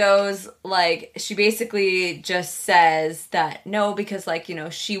Judy goes, like, she basically just says that, no, because, like, you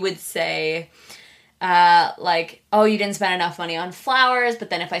know, she would say, like, oh, you didn't spend enough money on flowers, but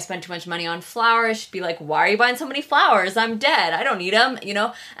then if I spent too much money on flowers, she'd be like, why are you buying so many flowers? I'm dead. I don't need them, you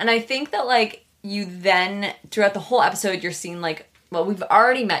know? And I think that, like, you then, throughout the whole episode, you're seeing, like, well, we've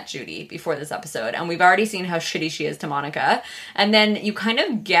already met Judy before this episode, and we've already seen how shitty she is to Monica. And then you kind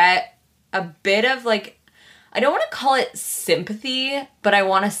of get a bit of, like, I don't want to call it sympathy, but I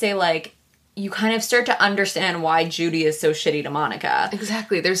want to say, like, you kind of start to understand why Judy is so shitty to Monica.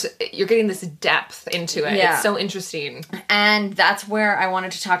 Exactly. You're getting this depth into it. Yeah. It's so interesting. And that's where I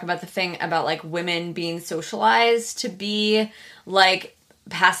wanted to talk about the thing about, like, women being socialized to be, like,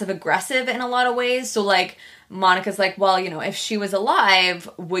 passive-aggressive in a lot of ways. So, like, Monica's like, well, you know, if she was alive,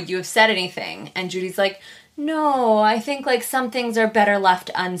 would you have said anything? And Judy's like, no, I think, like, some things are better left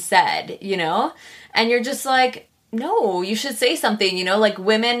unsaid, you know? And you're just like, no, you should say something, you know, like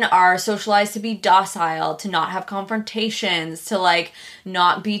women are socialized to be docile, to not have confrontations, to like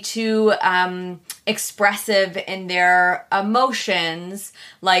not be too expressive in their emotions,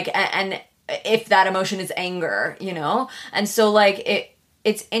 like, and if that emotion is anger, you know? And so like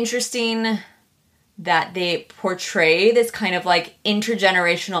it's interesting that they portray this kind of like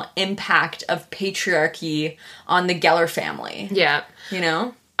intergenerational impact of patriarchy on the Geller family. Yeah. You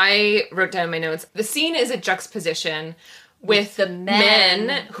know? I wrote down in my notes, the scene is a juxtaposition with the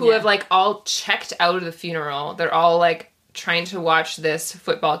men who have like all checked out of the funeral. They're all like trying to watch this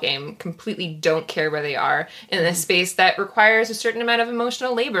football game, completely don't care where they are, in a space that requires a certain amount of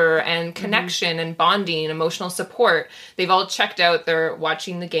emotional labor and connection and bonding, emotional support. They've all checked out, they're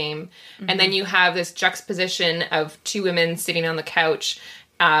watching the game. And then you have this juxtaposition of two women sitting on the couch.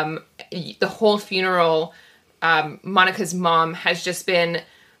 The whole funeral, Monica's mom has just been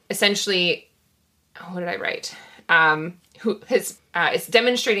essentially, what did I write? It's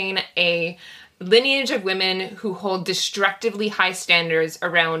demonstrating a lineage of women who hold destructively high standards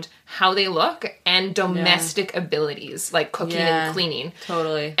around how they look and domestic abilities, like cooking and cleaning.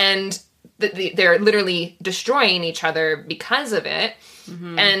 Totally. And they're literally destroying each other because of it.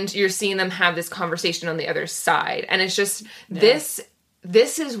 And you're seeing them have this conversation on the other side. And it's just, this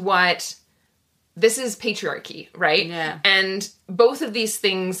is patriarchy, right? Yeah. And both of these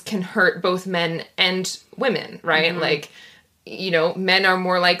things can hurt both men and women, right? Like, you know, men are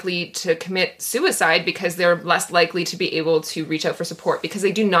more likely to commit suicide because they're less likely to be able to reach out for support because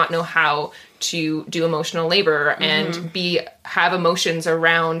they do not know how to do emotional labor and have emotions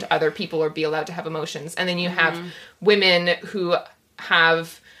around other people or be allowed to have emotions. And then you have women who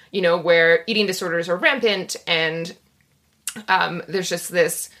have, you know, where eating disorders are rampant and there's just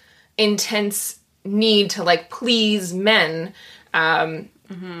this intense need to like please men.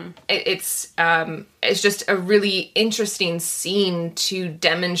 It's just a really interesting scene to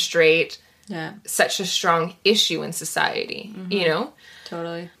demonstrate such a strong issue in society, you know?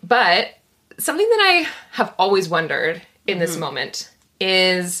 Totally. But something that I have always wondered in this moment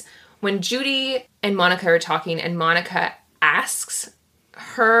is when Judy and Monica are talking and Monica asks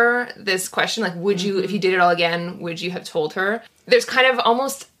her this question, like, would you, if you did it all again, would you have told her? There's kind of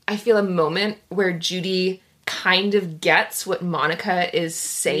almost, I feel, a moment where Judy kind of gets what Monica is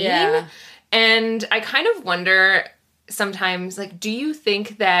saying. Yeah. And I kind of wonder sometimes, like, do you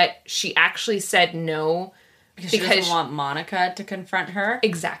think that she actually said no because she doesn't want Monica to confront her?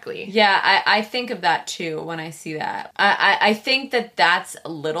 Exactly. Yeah, I think of that too when I see that. I think that that's a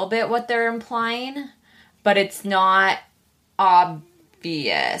little bit what they're implying, but it's not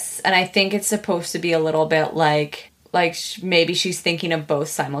obvious. And I think it's supposed to be a little bit like maybe she's thinking of both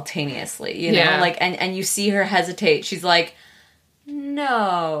simultaneously, you know? Like, and you see her hesitate. She's like,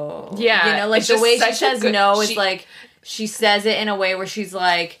 no. Yeah. You know, like the way she says no is like, she says it in a way where she's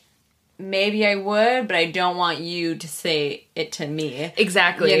like, maybe I would, but I don't want you to say it to me.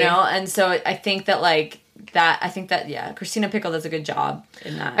 Exactly. You know? And so I think that Christina Pickle does a good job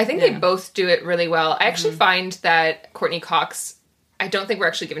in that. I think they both do it really well. I actually find that Courtney Cox, I don't think we're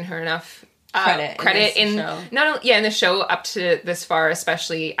actually giving her enough credit in the show up to this far,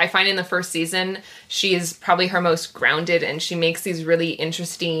 especially. I find in the first season she is probably her most grounded, and she makes these really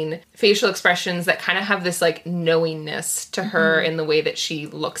interesting facial expressions that kind of have this like knowingness to her in the way that she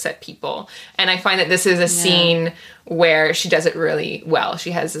looks at people. And I find that this is a scene where she does it really well.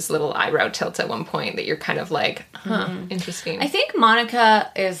 She has this little eyebrow tilt at one point that you're kind of like, interesting. I think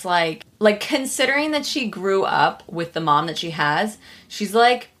Monica is like considering that she grew up with the mom that she has, she's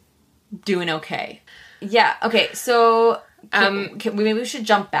like doing okay. Yeah, okay, so maybe we should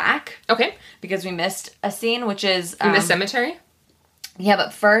jump back. Okay. Because we missed a scene, which is... in the cemetery? Yeah,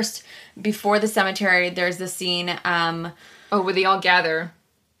 but first, before the cemetery, there's the scene... where they all gather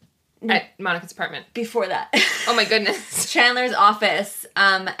at Monica's apartment. Before that. Oh my goodness. Chandler's office,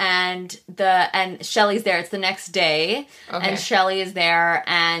 and Shelley's there. It's the next day, and Shelley is there,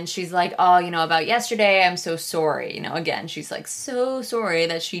 and she's like, oh, you know, about yesterday, I'm so sorry. You know, again, she's like, so sorry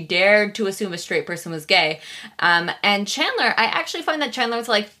that she dared to assume a straight person was gay. And Chandler, I actually find that Chandler's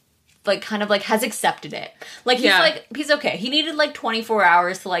like kind of like has accepted it. Like, he's okay. He needed like 24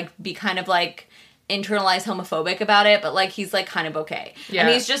 hours to like be kind of like internalized homophobic about it, but like he's like kind of okay. Yeah. And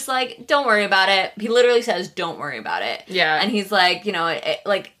he's just like, don't worry about it. He literally says, don't worry about it. Yeah. And he's like, you know,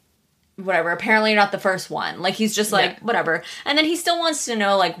 like, whatever. Apparently you're not the first one. Like, he's just like, whatever. And then he still wants to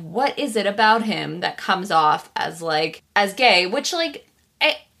know, like, what is it about him that comes off as like, as gay, which like,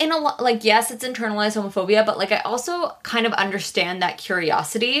 in a lot, like, yes, it's internalized homophobia, but, like, I also kind of understand that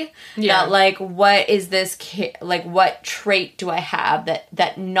curiosity. Yeah. That, like, what is this, like, what trait do I have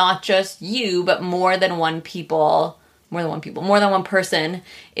that not just you, but more than one person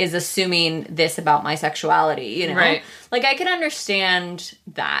is assuming this about my sexuality, you know? Right. Like, I can understand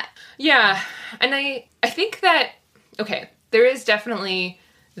that. Yeah. And I think that, okay, there is definitely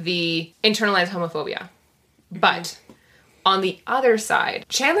the internalized homophobia, but on the other side,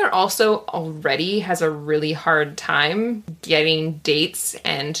 Chandler also already has a really hard time getting dates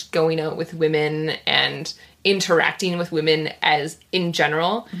and going out with women and interacting with women as in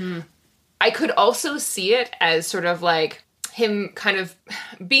general. Mm-hmm. I could also see it as sort of like him kind of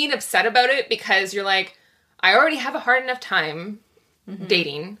being upset about it because you're like, I already have a hard enough time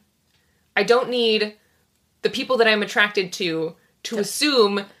dating. I don't need the people that I'm attracted to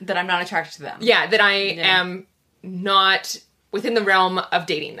assume that I'm not attracted to them. Yeah, that I am not within the realm of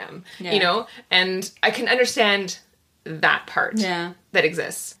dating them, you know? And I can understand that part that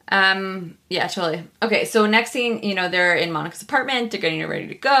exists. Yeah, totally. Okay, so next scene, you know, they're in Monica's apartment. They're getting ready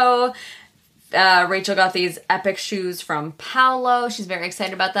to go. Rachel got these epic shoes from Paolo. She's very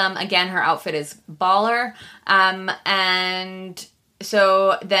excited about them. Again, her outfit is baller. And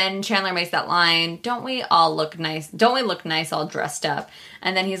so then Chandler makes that line, don't we all look nice? Don't we look nice all dressed up?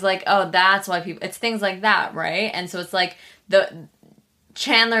 And then he's like, oh, that's why people... It's things like that, right? And so it's like the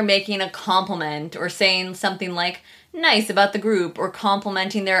Chandler making a compliment or saying something like nice about the group or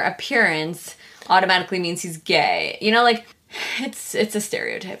complimenting their appearance automatically means he's gay. You know, like... It's a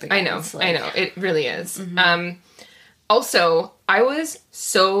stereotype again. I know. It really is. Mm-hmm. Also, I was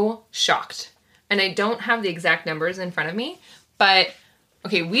so shocked. And I don't have the exact numbers in front of me. But,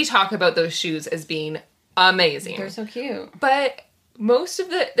 okay, we talk about those shoes as being amazing. They're so cute. But most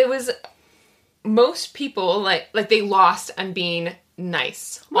people, like they lost on being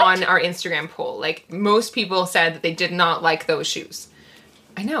nice on our Instagram poll. Like, most people said that they did not like those shoes.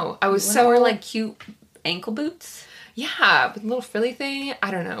 I know. I was so... Or, like, cute ankle boots? Yeah, with a little frilly thing. I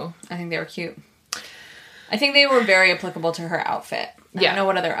don't know. I think they were cute. I think they were very applicable to her outfit. I don't know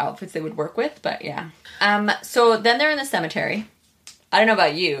what other outfits they would work with, but yeah. So then they're in the cemetery. I don't know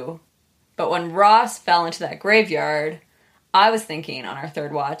about you, but when Ross fell into that graveyard, I was thinking on our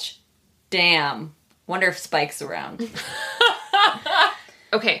third watch, damn, wonder if Spike's around.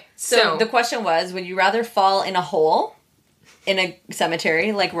 Okay, so the question was, would you rather fall in a hole in a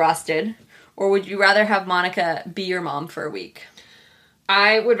cemetery like Ross did, or would you rather have Monica be your mom for a week?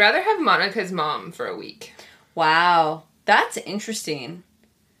 I would rather have Monica's mom for a week. Wow. That's interesting.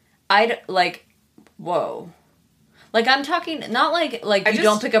 Whoa. Like, I'm talking, not like you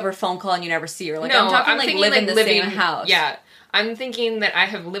don't pick up her phone call and you never see her. Like, no, I'm talking live in the same house. Yeah. I'm thinking that I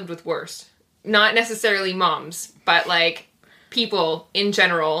have lived with worse. Not necessarily moms, but, like, people in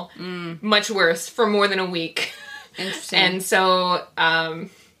general. Much worse for more than a week. Interesting. And so,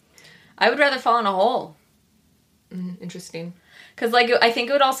 I would rather fall in a hole. Interesting. Because, like, I think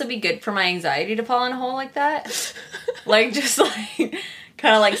it would also be good for my anxiety to fall in a hole like that. Like, just, like,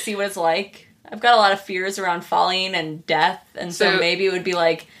 kind of, like, see what it's like. I've got a lot of fears around falling and death, and so maybe it would be,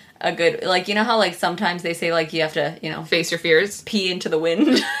 like, a good... Like, you know how, like, sometimes they say, like, you have to, you know... Face your fears? Pee into the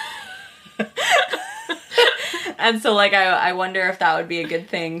wind. And so, like, I wonder if that would be a good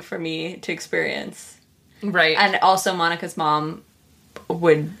thing for me to experience. Right. And also, Monica's mom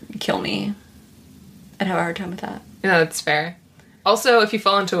would kill me. I'd have a hard time with that. No, that's fair. Also, if you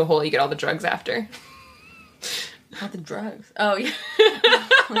fall into a hole, you get all the drugs after. All the drugs? Oh, yeah.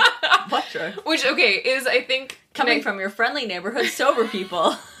 What drugs? Which, okay, is, I think... Coming from your friendly neighborhood sober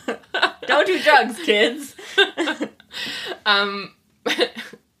people. Don't do drugs, kids.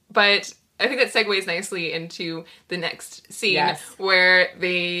 But I think that segues nicely into the next scene where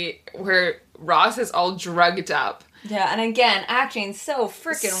Ross is all drugged up. Yeah, and again, acting so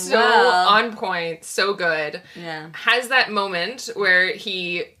freaking well. So on point, so good. Yeah. Has that moment where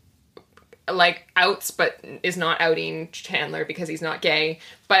he, like, outs but is not outing Chandler because he's not gay.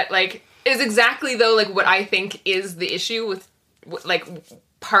 But, like, is exactly, though, like, what I think is the issue with, like,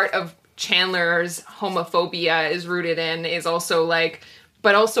 part of Chandler's homophobia is rooted in is also, like...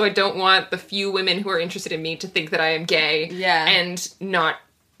 But also I don't want the few women who are interested in me to think that I am gay. Yeah. And not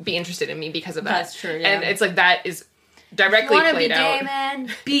be interested in me because of that. That's true, yeah. And it's like that is directly played out. If you want to be gay, man,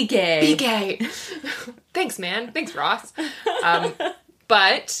 be gay. Be gay. Thanks, man. Thanks, Ross.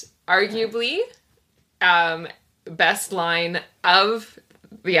 But arguably, best line of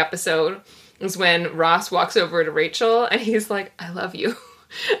the episode is when Ross walks over to Rachel and he's like, I love you.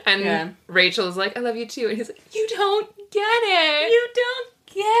 And Rachel is like, I love you too. And he's like, you don't get it. You don't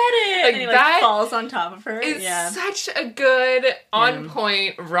get it. Like, and he that falls on top of her. Is such a good on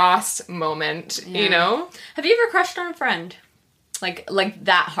point Ross moment, you know? Have you ever crushed on a friend? Like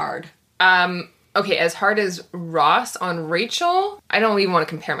that hard? Okay, as hard as Ross on Rachel, I don't even want to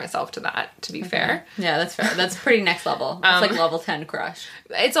compare myself to that, to be fair. Yeah, that's fair. That's pretty next level. It's like level 10 crush.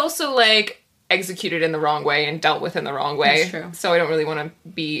 It's also like executed in the wrong way and dealt with in the wrong way. That's true. So I don't really want to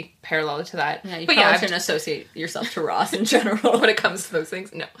be parallel to that. Yeah, you probably shouldn't associate yourself to Ross in general. When it comes to those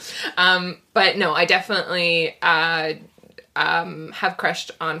things, no. But no, I definitely have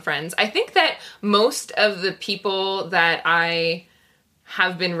crushed on friends. I think that most of the people that I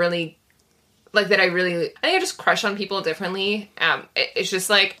have been really... I think I just crush on people differently. It's just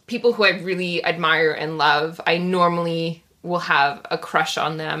like people who I really admire and love, I normally will have a crush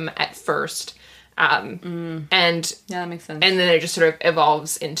on them at first. And yeah, that makes sense. And then it just sort of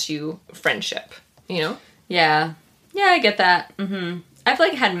evolves into friendship, you know? Yeah. Yeah, I get that. Mm-hmm. I've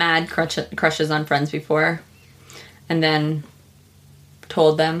like had mad crushes on friends before and then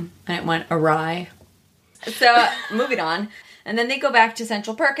told them and it went awry. So moving on. And then they go back to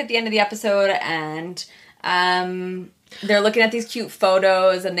Central Perk at the end of the episode, and they're looking at these cute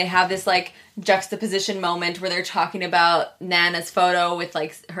photos, and they have this, like, juxtaposition moment where they're talking about Nana's photo with,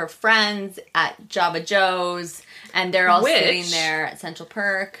 like, her friends at Java Joe's, and they're all sitting there at Central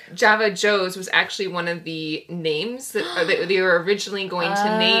Perk. Java Joe's was actually one of the names that they were originally going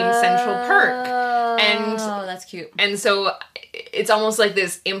to name Central Perk. Oh, that's cute. And so it's almost like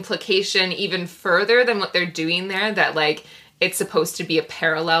this implication even further than what they're doing there, that, like, it's supposed to be a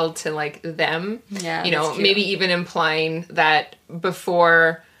parallel to, like, them. Yeah, you know, maybe even implying that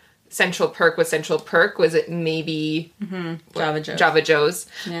before Central Perk was Central Perk, was it maybe Java Joe's?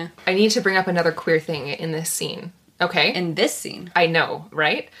 Yeah. I need to bring up another queer thing in this scene. Okay? In this scene? I know,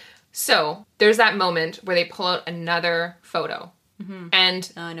 right? So, there's that moment where they pull out another photo. Mm-hmm.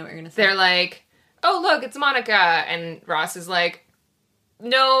 And I know what you're going to say. They're like, oh, look, it's Monica. And Ross is like,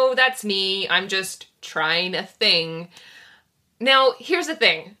 no, that's me. I'm just trying a thing. Now, here's the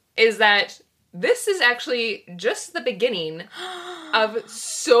thing, is that this is actually just the beginning of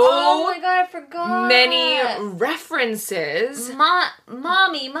oh my god, I forgot. many references.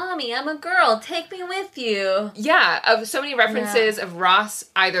 Mommy, I'm a girl. Take me with you. Yeah, of so many references of Ross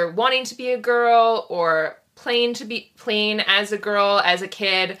either wanting to be a girl or playing as a girl as a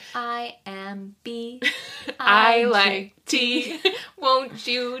kid. I am B. I like T. Won't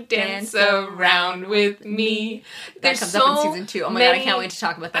you dance around with me? That comes up in season 2. Oh my god, I can't wait to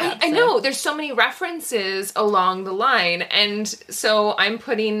talk about that. I know, there's so many references along the line, and so I'm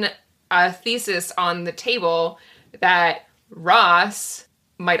putting a thesis on the table that Ross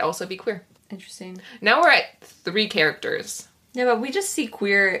might also be queer. Interesting. Now we're at 3 characters. Yeah, but we just see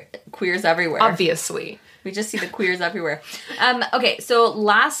queers everywhere. Obviously. We just see the queers everywhere. Okay, so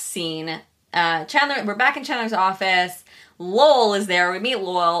last scene, Chandler, we're back in Chandler's office. Lowell is there. We meet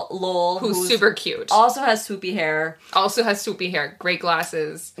Lowell, who's super cute. Also has swoopy hair. Great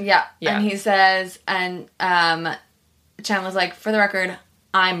glasses. Yeah. And he says, and Chandler's like, for the record,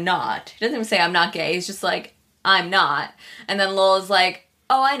 I'm not. He doesn't even say I'm not gay. He's just like, I'm not. And then Lowell's like,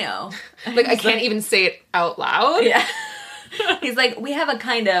 oh, I know. Like, I can't even say it out loud. Yeah. He's like, we have a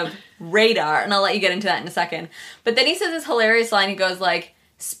kind of radar, and I'll let you get into that in a second. But then he says this hilarious line. He goes like,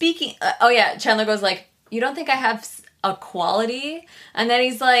 Chandler goes like, you don't think I have a quality? And then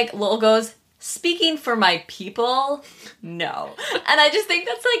he's like, Lowell goes, speaking for my people? No. And I just think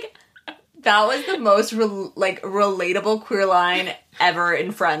that's like, that was the most relatable queer line ever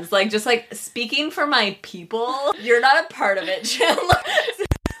in Friends. Like, just like, speaking for my people? You're not a part of it, Chandler.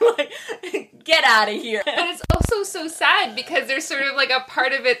 Like, get out of here. But it's also so sad because there's sort of like a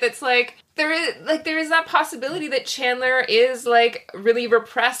part of it that's like there is that possibility that Chandler is like really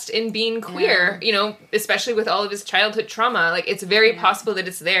repressed in being queer, you know, especially with all of his childhood trauma. Like, it's very possible that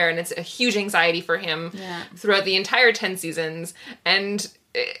it's there, and it's a huge anxiety for him throughout the entire 10 seasons. And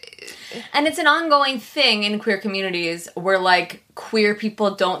it's an ongoing thing in queer communities where, like, queer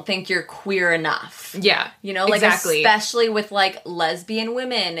people don't think you're queer enough. Yeah. You know, like, especially with, like, lesbian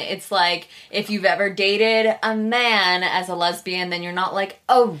women. It's like, if you've ever dated a man as a lesbian, then you're not, like,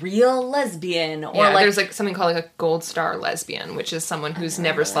 a real lesbian. Or like, there's, like, something called, like, a gold star lesbian, which is someone who's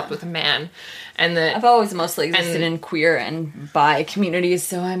never slept with a man. And I've always mostly existed in queer and bi communities,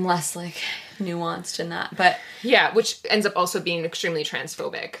 so I'm less, like, nuanced in that. But yeah, which ends up also being extremely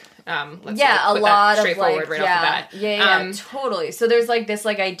transphobic. A lot of like, right off the bat. Totally. So there's like this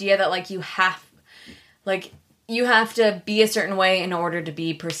like idea that like you have to be a certain way in order to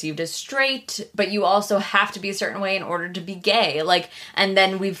be perceived as straight, but you also have to be a certain way in order to be gay. Like, and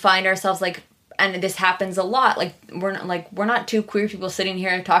then we find ourselves like and this happens a lot. Like, we're not two queer people sitting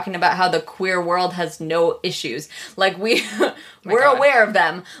here talking about how the queer world has no issues. Like, we're aware of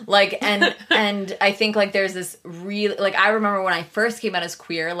them. Like, and I think, like, there's this really, like, I remember when I first came out as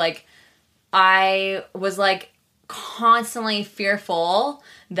queer, like, I was, like, constantly fearful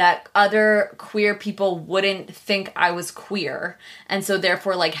that other queer people wouldn't think I was queer. And so,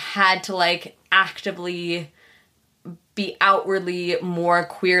 therefore, like, had to, like, actively be outwardly more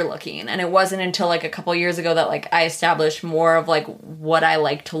queer looking. And it wasn't until like a couple years ago that like I established more of like what I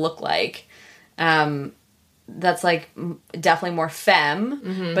like to look like. That's like definitely more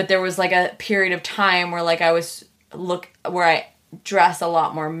femme, but there was like a period of time where like where I dress a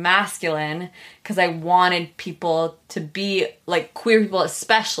lot more masculine because I wanted people to be like queer people,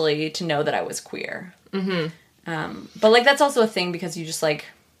 especially to know that I was queer. But like that's also a thing because you just like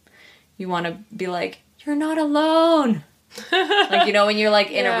you want to be like, you're not alone. Like, you know, when you're, like,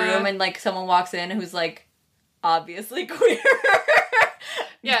 in a room and, like, someone walks in who's, like, obviously queer.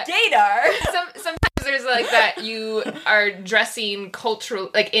 Yeah. Gaydar. Sometimes there's, like, that you are dressing cultural,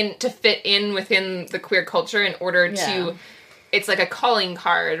 like, to fit in within the queer culture in order to... It's like a calling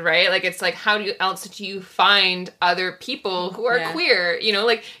card, right? Like, it's like, how else do you find other people who are queer? You know,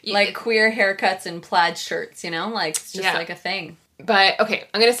 like... Like, queer haircuts and plaid shirts, you know? Like, it's just, like, a thing. But, okay,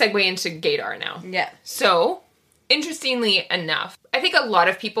 I'm going to segue into gaydar now. Yeah. So, interestingly enough, I think a lot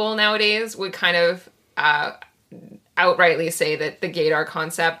of people nowadays would kind of outrightly say that the gaydar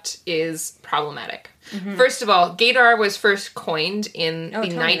concept is problematic. First of all, gaydar was first coined in the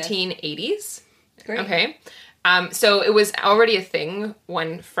 1980s. Great. Okay. So it was already a thing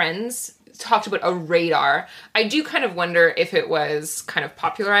when Friends talked about a radar. I do kind of wonder if it was kind of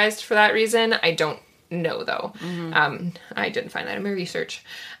popularized for that reason. I don't know, though. I didn't find that in my research.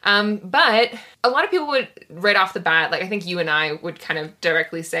 But a lot of people would, right off the bat, like I think you and I would kind of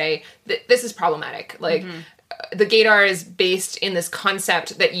directly say that this is problematic. Like, the gaydar is based in this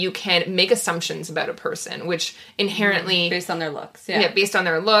concept that you can make assumptions about a person, which inherently... Based on their looks, based on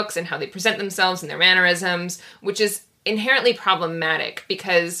their looks and how they present themselves and their mannerisms, which is inherently problematic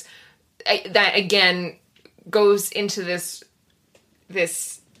because that, again, goes into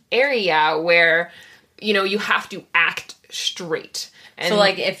this area where... You know, you have to act straight. And so,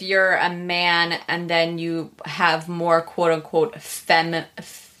 like, if you're a man and then you have more quote-unquote femme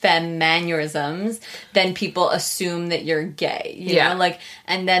mannerisms, then people assume that you're gay. You know? Like,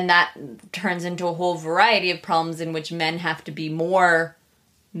 and then that turns into a whole variety of problems in which men have to be more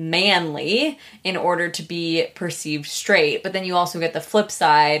manly in order to be perceived straight. But then you also get the flip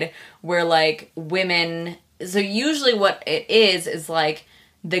side where, like, women... So usually what it is like...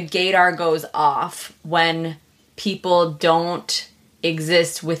 The gaydar goes off when people don't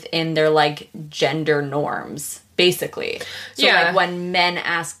exist within their, like, gender norms, basically. So, like, when men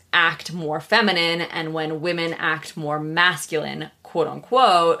act more feminine and when women act more masculine,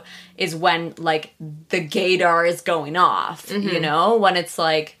 quote-unquote, is when, like, the gaydar is going off, you know? When it's,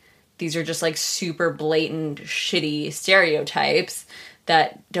 like, these are just, like, super blatant, shitty stereotypes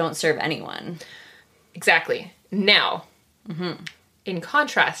that don't serve anyone. Exactly. Now... In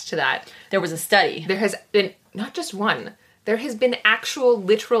contrast to that... There was a study. There has been, not just one, there has been actual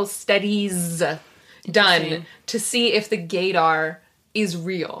literal studies done to see if the gaydar is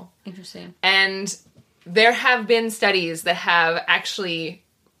real. Interesting. And there have been studies that have actually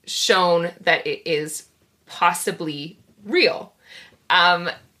shown that it is possibly real.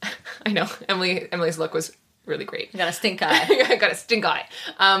 I know, Emily's look was really great. You got a stink eye. I got a stink eye.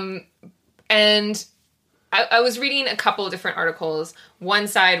 And... I was reading a couple of different articles. One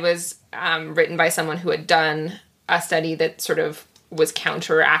side was written by someone who had done a study that sort of was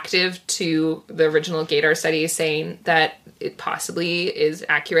counteractive to the original gaydar study, saying that it possibly is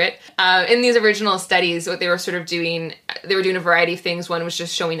accurate. In these original studies, what they were sort of doing, they were doing a variety of things. One was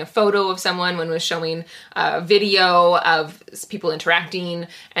just showing a photo of someone, one was showing a video of people interacting,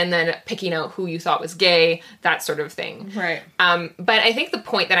 and then picking out who you thought was gay, that sort of thing. Right. But I think the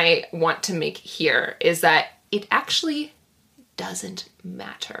point that I want to make here is that it actually doesn't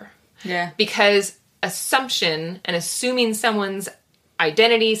matter. Yeah. Because assumption and assuming someone's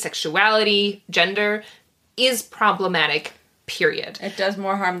identity, sexuality, gender is problematic, period. It does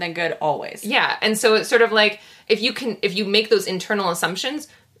more harm than good always. Yeah. And so it's sort of like if you make those internal assumptions,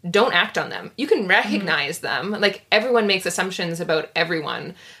 don't act on them. You can recognize them. Like, everyone makes assumptions about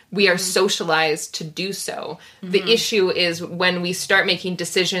everyone. We are socialized to do so. The issue is when we start making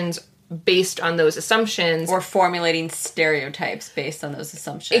decisions based on those assumptions. Or formulating stereotypes based on those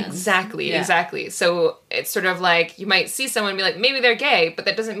assumptions. Exactly. So it's sort of like, you might see someone and be like, maybe they're gay, but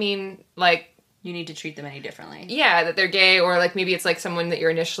that doesn't mean, like... You need to treat them any differently. Yeah, that they're gay, or, like, maybe it's, like, someone that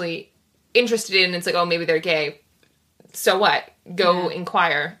you're initially interested in. It's like, oh, maybe they're gay. So what? Go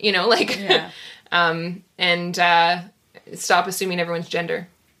inquire, you know, like, and stop assuming everyone's gender.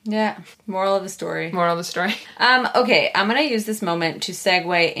 Yeah. Moral of the story. Moral of the story. Okay, I'm going to use this moment to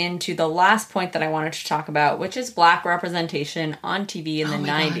segue into the last point that I wanted to talk about, which is Black representation on TV in the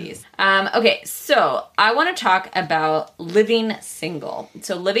 90s. Okay, so I want to talk about Living Single.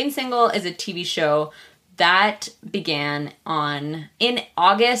 So Living Single is a TV show that began in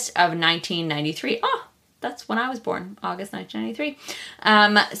August of 1993. Oh, that's when I was born, August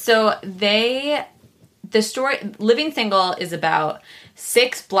 1993. So the story, Living Single, is about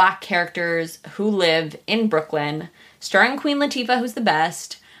 6 Black characters who live in Brooklyn, starring Queen Latifah, who's the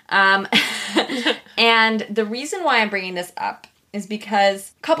best. And the reason why I'm bringing this up is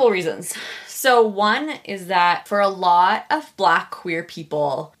because, a couple reasons. So one is that for a lot of Black queer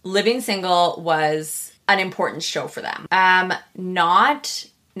people, Living Single was an important show for them. Not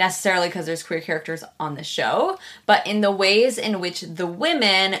necessarily because there's queer characters on the show, but in the ways in which the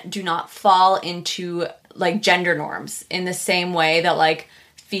women do not fall into like gender norms in the same way that like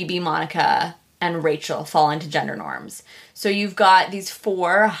Phoebe, Monica, and Rachel fall into gender norms. So you've got these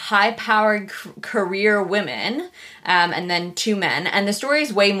 4 high-powered career women, and then 2 men. And the story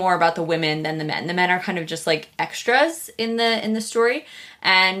is way more about the women than the men. The men are kind of just like extras in the story.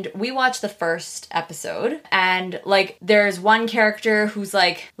 And we watched the first episode, and like there's one character who's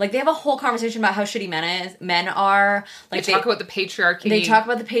like they have a whole conversation about how shitty men are. Like they talk about the patriarchy. They talk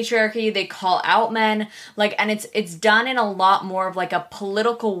about the patriarchy. They call out men, like, and it's done in a lot more of like a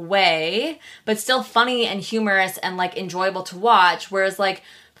political way, but still funny and humorous and like enjoyable to watch. Whereas like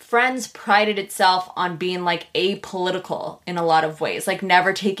Friends prided itself on being like apolitical in a lot of ways, like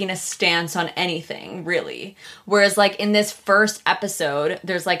never taking a stance on anything really. Whereas like in this first episode,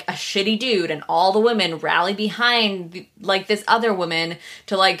 there's like a shitty dude and all the women rally behind like this other woman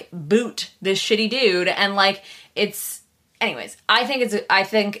to like boot this shitty dude. And like anyways, I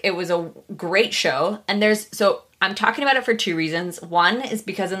think it was a great show. And I'm talking about it for 2 reasons. One is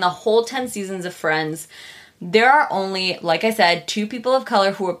because in the whole 10 seasons of Friends, there are only, like I said, 2 people of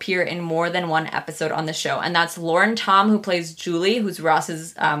color who appear in more than 1 episode on the show. And that's Lauren Tom, who plays Julie, who's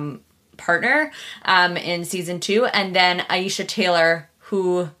Ross's partner in season 2. And then Aisha Taylor,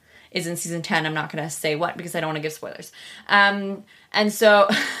 who is in season 10. I'm not going to say what because I don't want to give spoilers. And so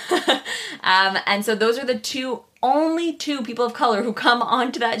those are the only 2 people of color who come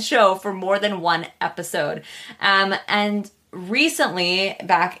onto that show for more than 1 episode. And recently,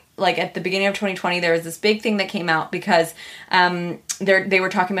 back like at the beginning of 2020, there was this big thing that came out because they were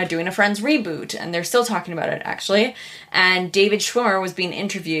talking about doing a Friends reboot, and they're still talking about it actually. And David Schwimmer was being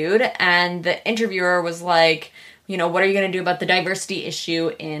interviewed, and the interviewer was like, you know, what are you going to do about the diversity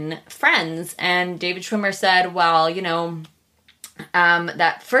issue in Friends? And David Schwimmer said, well, you know,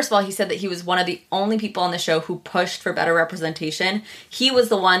 that first of all, he said that he was one of the only people on the show who pushed for better representation. He was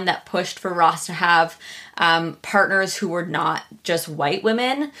the one that pushed for Ross to have partners who were not just white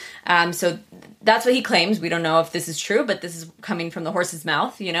women. So that's what he claims. We don't know if this is true, but this is coming from the horse's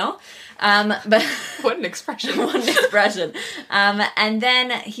mouth, you know? But what an expression. What an expression. And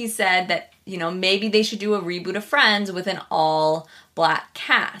then he said that, you know, maybe they should do a reboot of Friends with an all-Black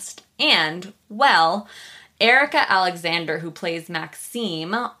cast. And, well, Erica Alexander, who plays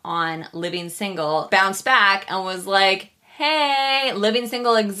Maxime on Living Single, bounced back and was like, hey, Living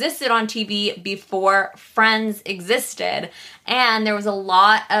Single existed on TV before Friends existed. And there was a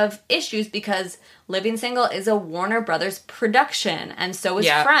lot of issues because Living Single is a Warner Brothers production, and so is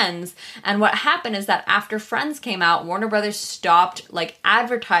Friends. And what happened is that after Friends came out, Warner Brothers stopped like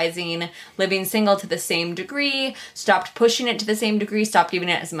advertising Living Single to the same degree, stopped pushing it to the same degree, stopped giving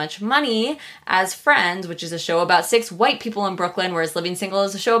it as much money as Friends, which is a show about 6 white people in Brooklyn, whereas Living Single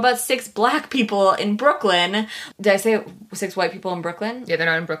is a show about 6 Black people in Brooklyn. Did I say 6 white people in Brooklyn? Yeah, they're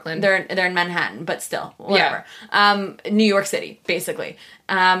not in Brooklyn. They're in Manhattan, but still, whatever. Yeah. New York City, basically.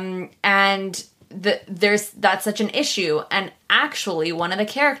 And that's such an issue. And actually, one of the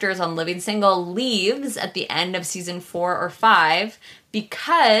characters on Living Single leaves at the end of season 4 or 5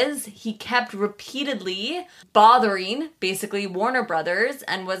 because he kept repeatedly bothering basically Warner Brothers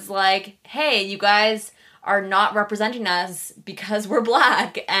and was like, hey, you guys are not representing us because we're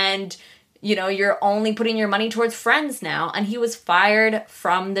Black, and you know, you're only putting your money towards Friends now. And he was fired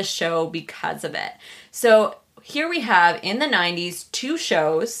from the show because of it. So here we have, in the 90s, 2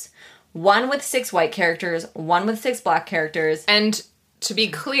 shows, one with 6 white characters, one with 6 Black characters. And to be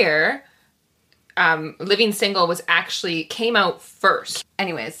clear, Living Single came out first.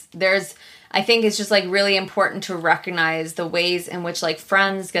 Anyways, I think it's just like really important to recognize the ways in which like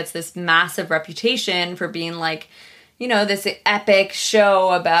Friends gets this massive reputation for being like, this epic show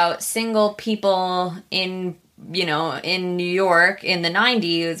about single people in New York in the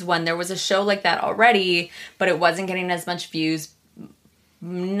 90s, when there was a show like that already, but it wasn't getting as much views.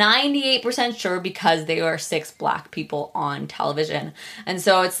 98% sure because they are 6 Black people on television. And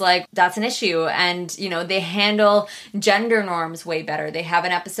so it's like, that's an issue. And, they handle gender norms way better. They have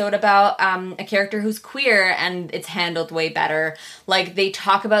an episode about a character who's queer, and it's handled way better. Like, they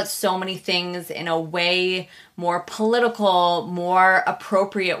talk about so many things in a way more political, more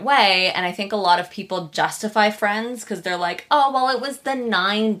appropriate way. And I think a lot of people justify Friends because they're like, oh, well, it was the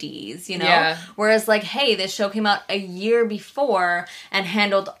 90s, Yeah. Whereas like, hey, this show came out a year before and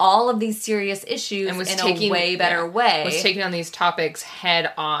handled all of these serious issues and was in a way better way. Was taking on these topics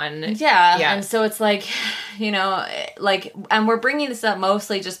head on. Yeah. And so it's like, and we're bringing this up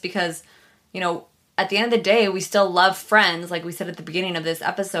mostly just because, at the end of the day, we still love Friends, like we said at the beginning of this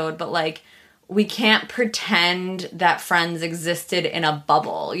episode, but like, we can't pretend that Friends existed in a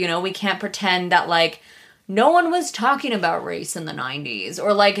bubble. We can't pretend that, like, no one was talking about race in the 90s,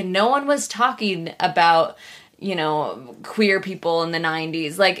 or, like, no one was talking about, queer people in the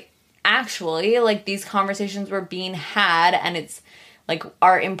 90s. Like, actually, like, these conversations were being had, and it's, like,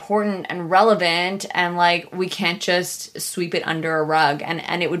 are important and relevant, and, like, we can't just sweep it under a rug.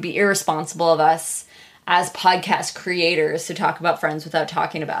 And it would be irresponsible of us as podcast creators to talk about Friends without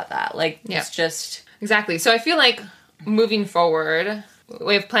talking about that. Like, it's just... Exactly. So I feel like moving forward,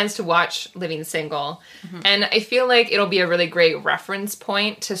 we have plans to watch Living Single. Mm-hmm. And I feel like it'll be a really great reference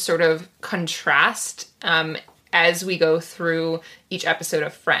point to sort of contrast as we go through each episode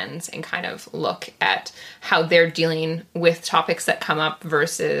of Friends and kind of look at how they're dealing with topics that come up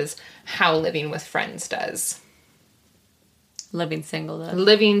versus how Living with Friends does. Living Single does.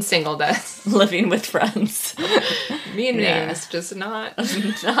 Living Single does. Living with Friends. Me and names, just not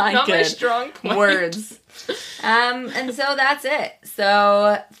good. My strong point. Words. And so that's it.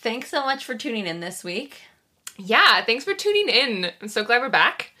 So thanks so much for tuning in this week. Yeah, thanks for tuning in. I'm so glad we're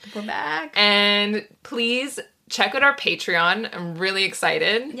back. We're back. And please check out our Patreon. I'm really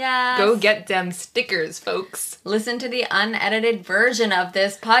excited. Yeah. Go get them stickers, folks. Listen to the unedited version of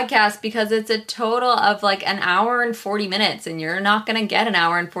this podcast because it's a total of like an hour and 40 minutes, and you're not going to get an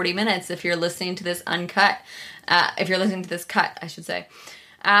hour and 40 minutes if you're listening to this uncut. If you're listening to this cut, I should say.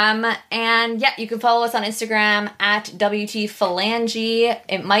 And yeah, you can follow us on Instagram at WTPhalange.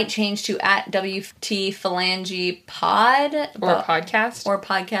 It might change to at WTPhalange pod. Or podcast. Or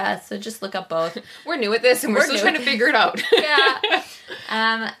podcast. So just look up both. We're new at this and we're still trying to figure it out. Yeah.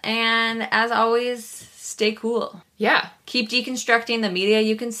 And as always, stay cool. Yeah. Keep deconstructing the media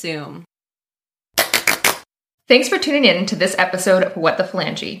you consume. Thanks for tuning in to this episode of What the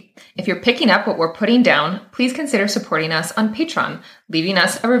Phalange. If you're picking up what we're putting down, please consider supporting us on Patreon, leaving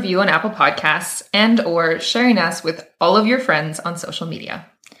us a review on Apple Podcasts, and or sharing us with all of your friends on social media.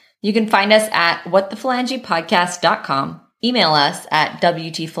 You can find us at whatthephalangepodcast.com, email us at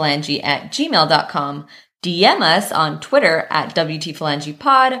wtphalange@gmail.com, DM us on Twitter at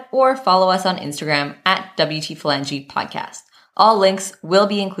WTPhalangepod, or follow us on Instagram at WTPhalangepodcast. All links will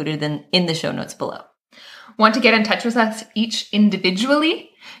be included in the show notes below. Want to get in touch with us each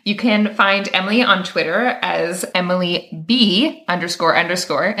individually? You can find Emily on Twitter as EmilyB__,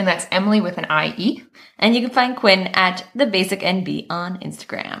 and that's Emily with an IE. And you can find Quinn at TheBasicNB on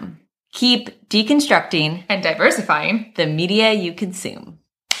Instagram. Keep deconstructing and diversifying the media you consume.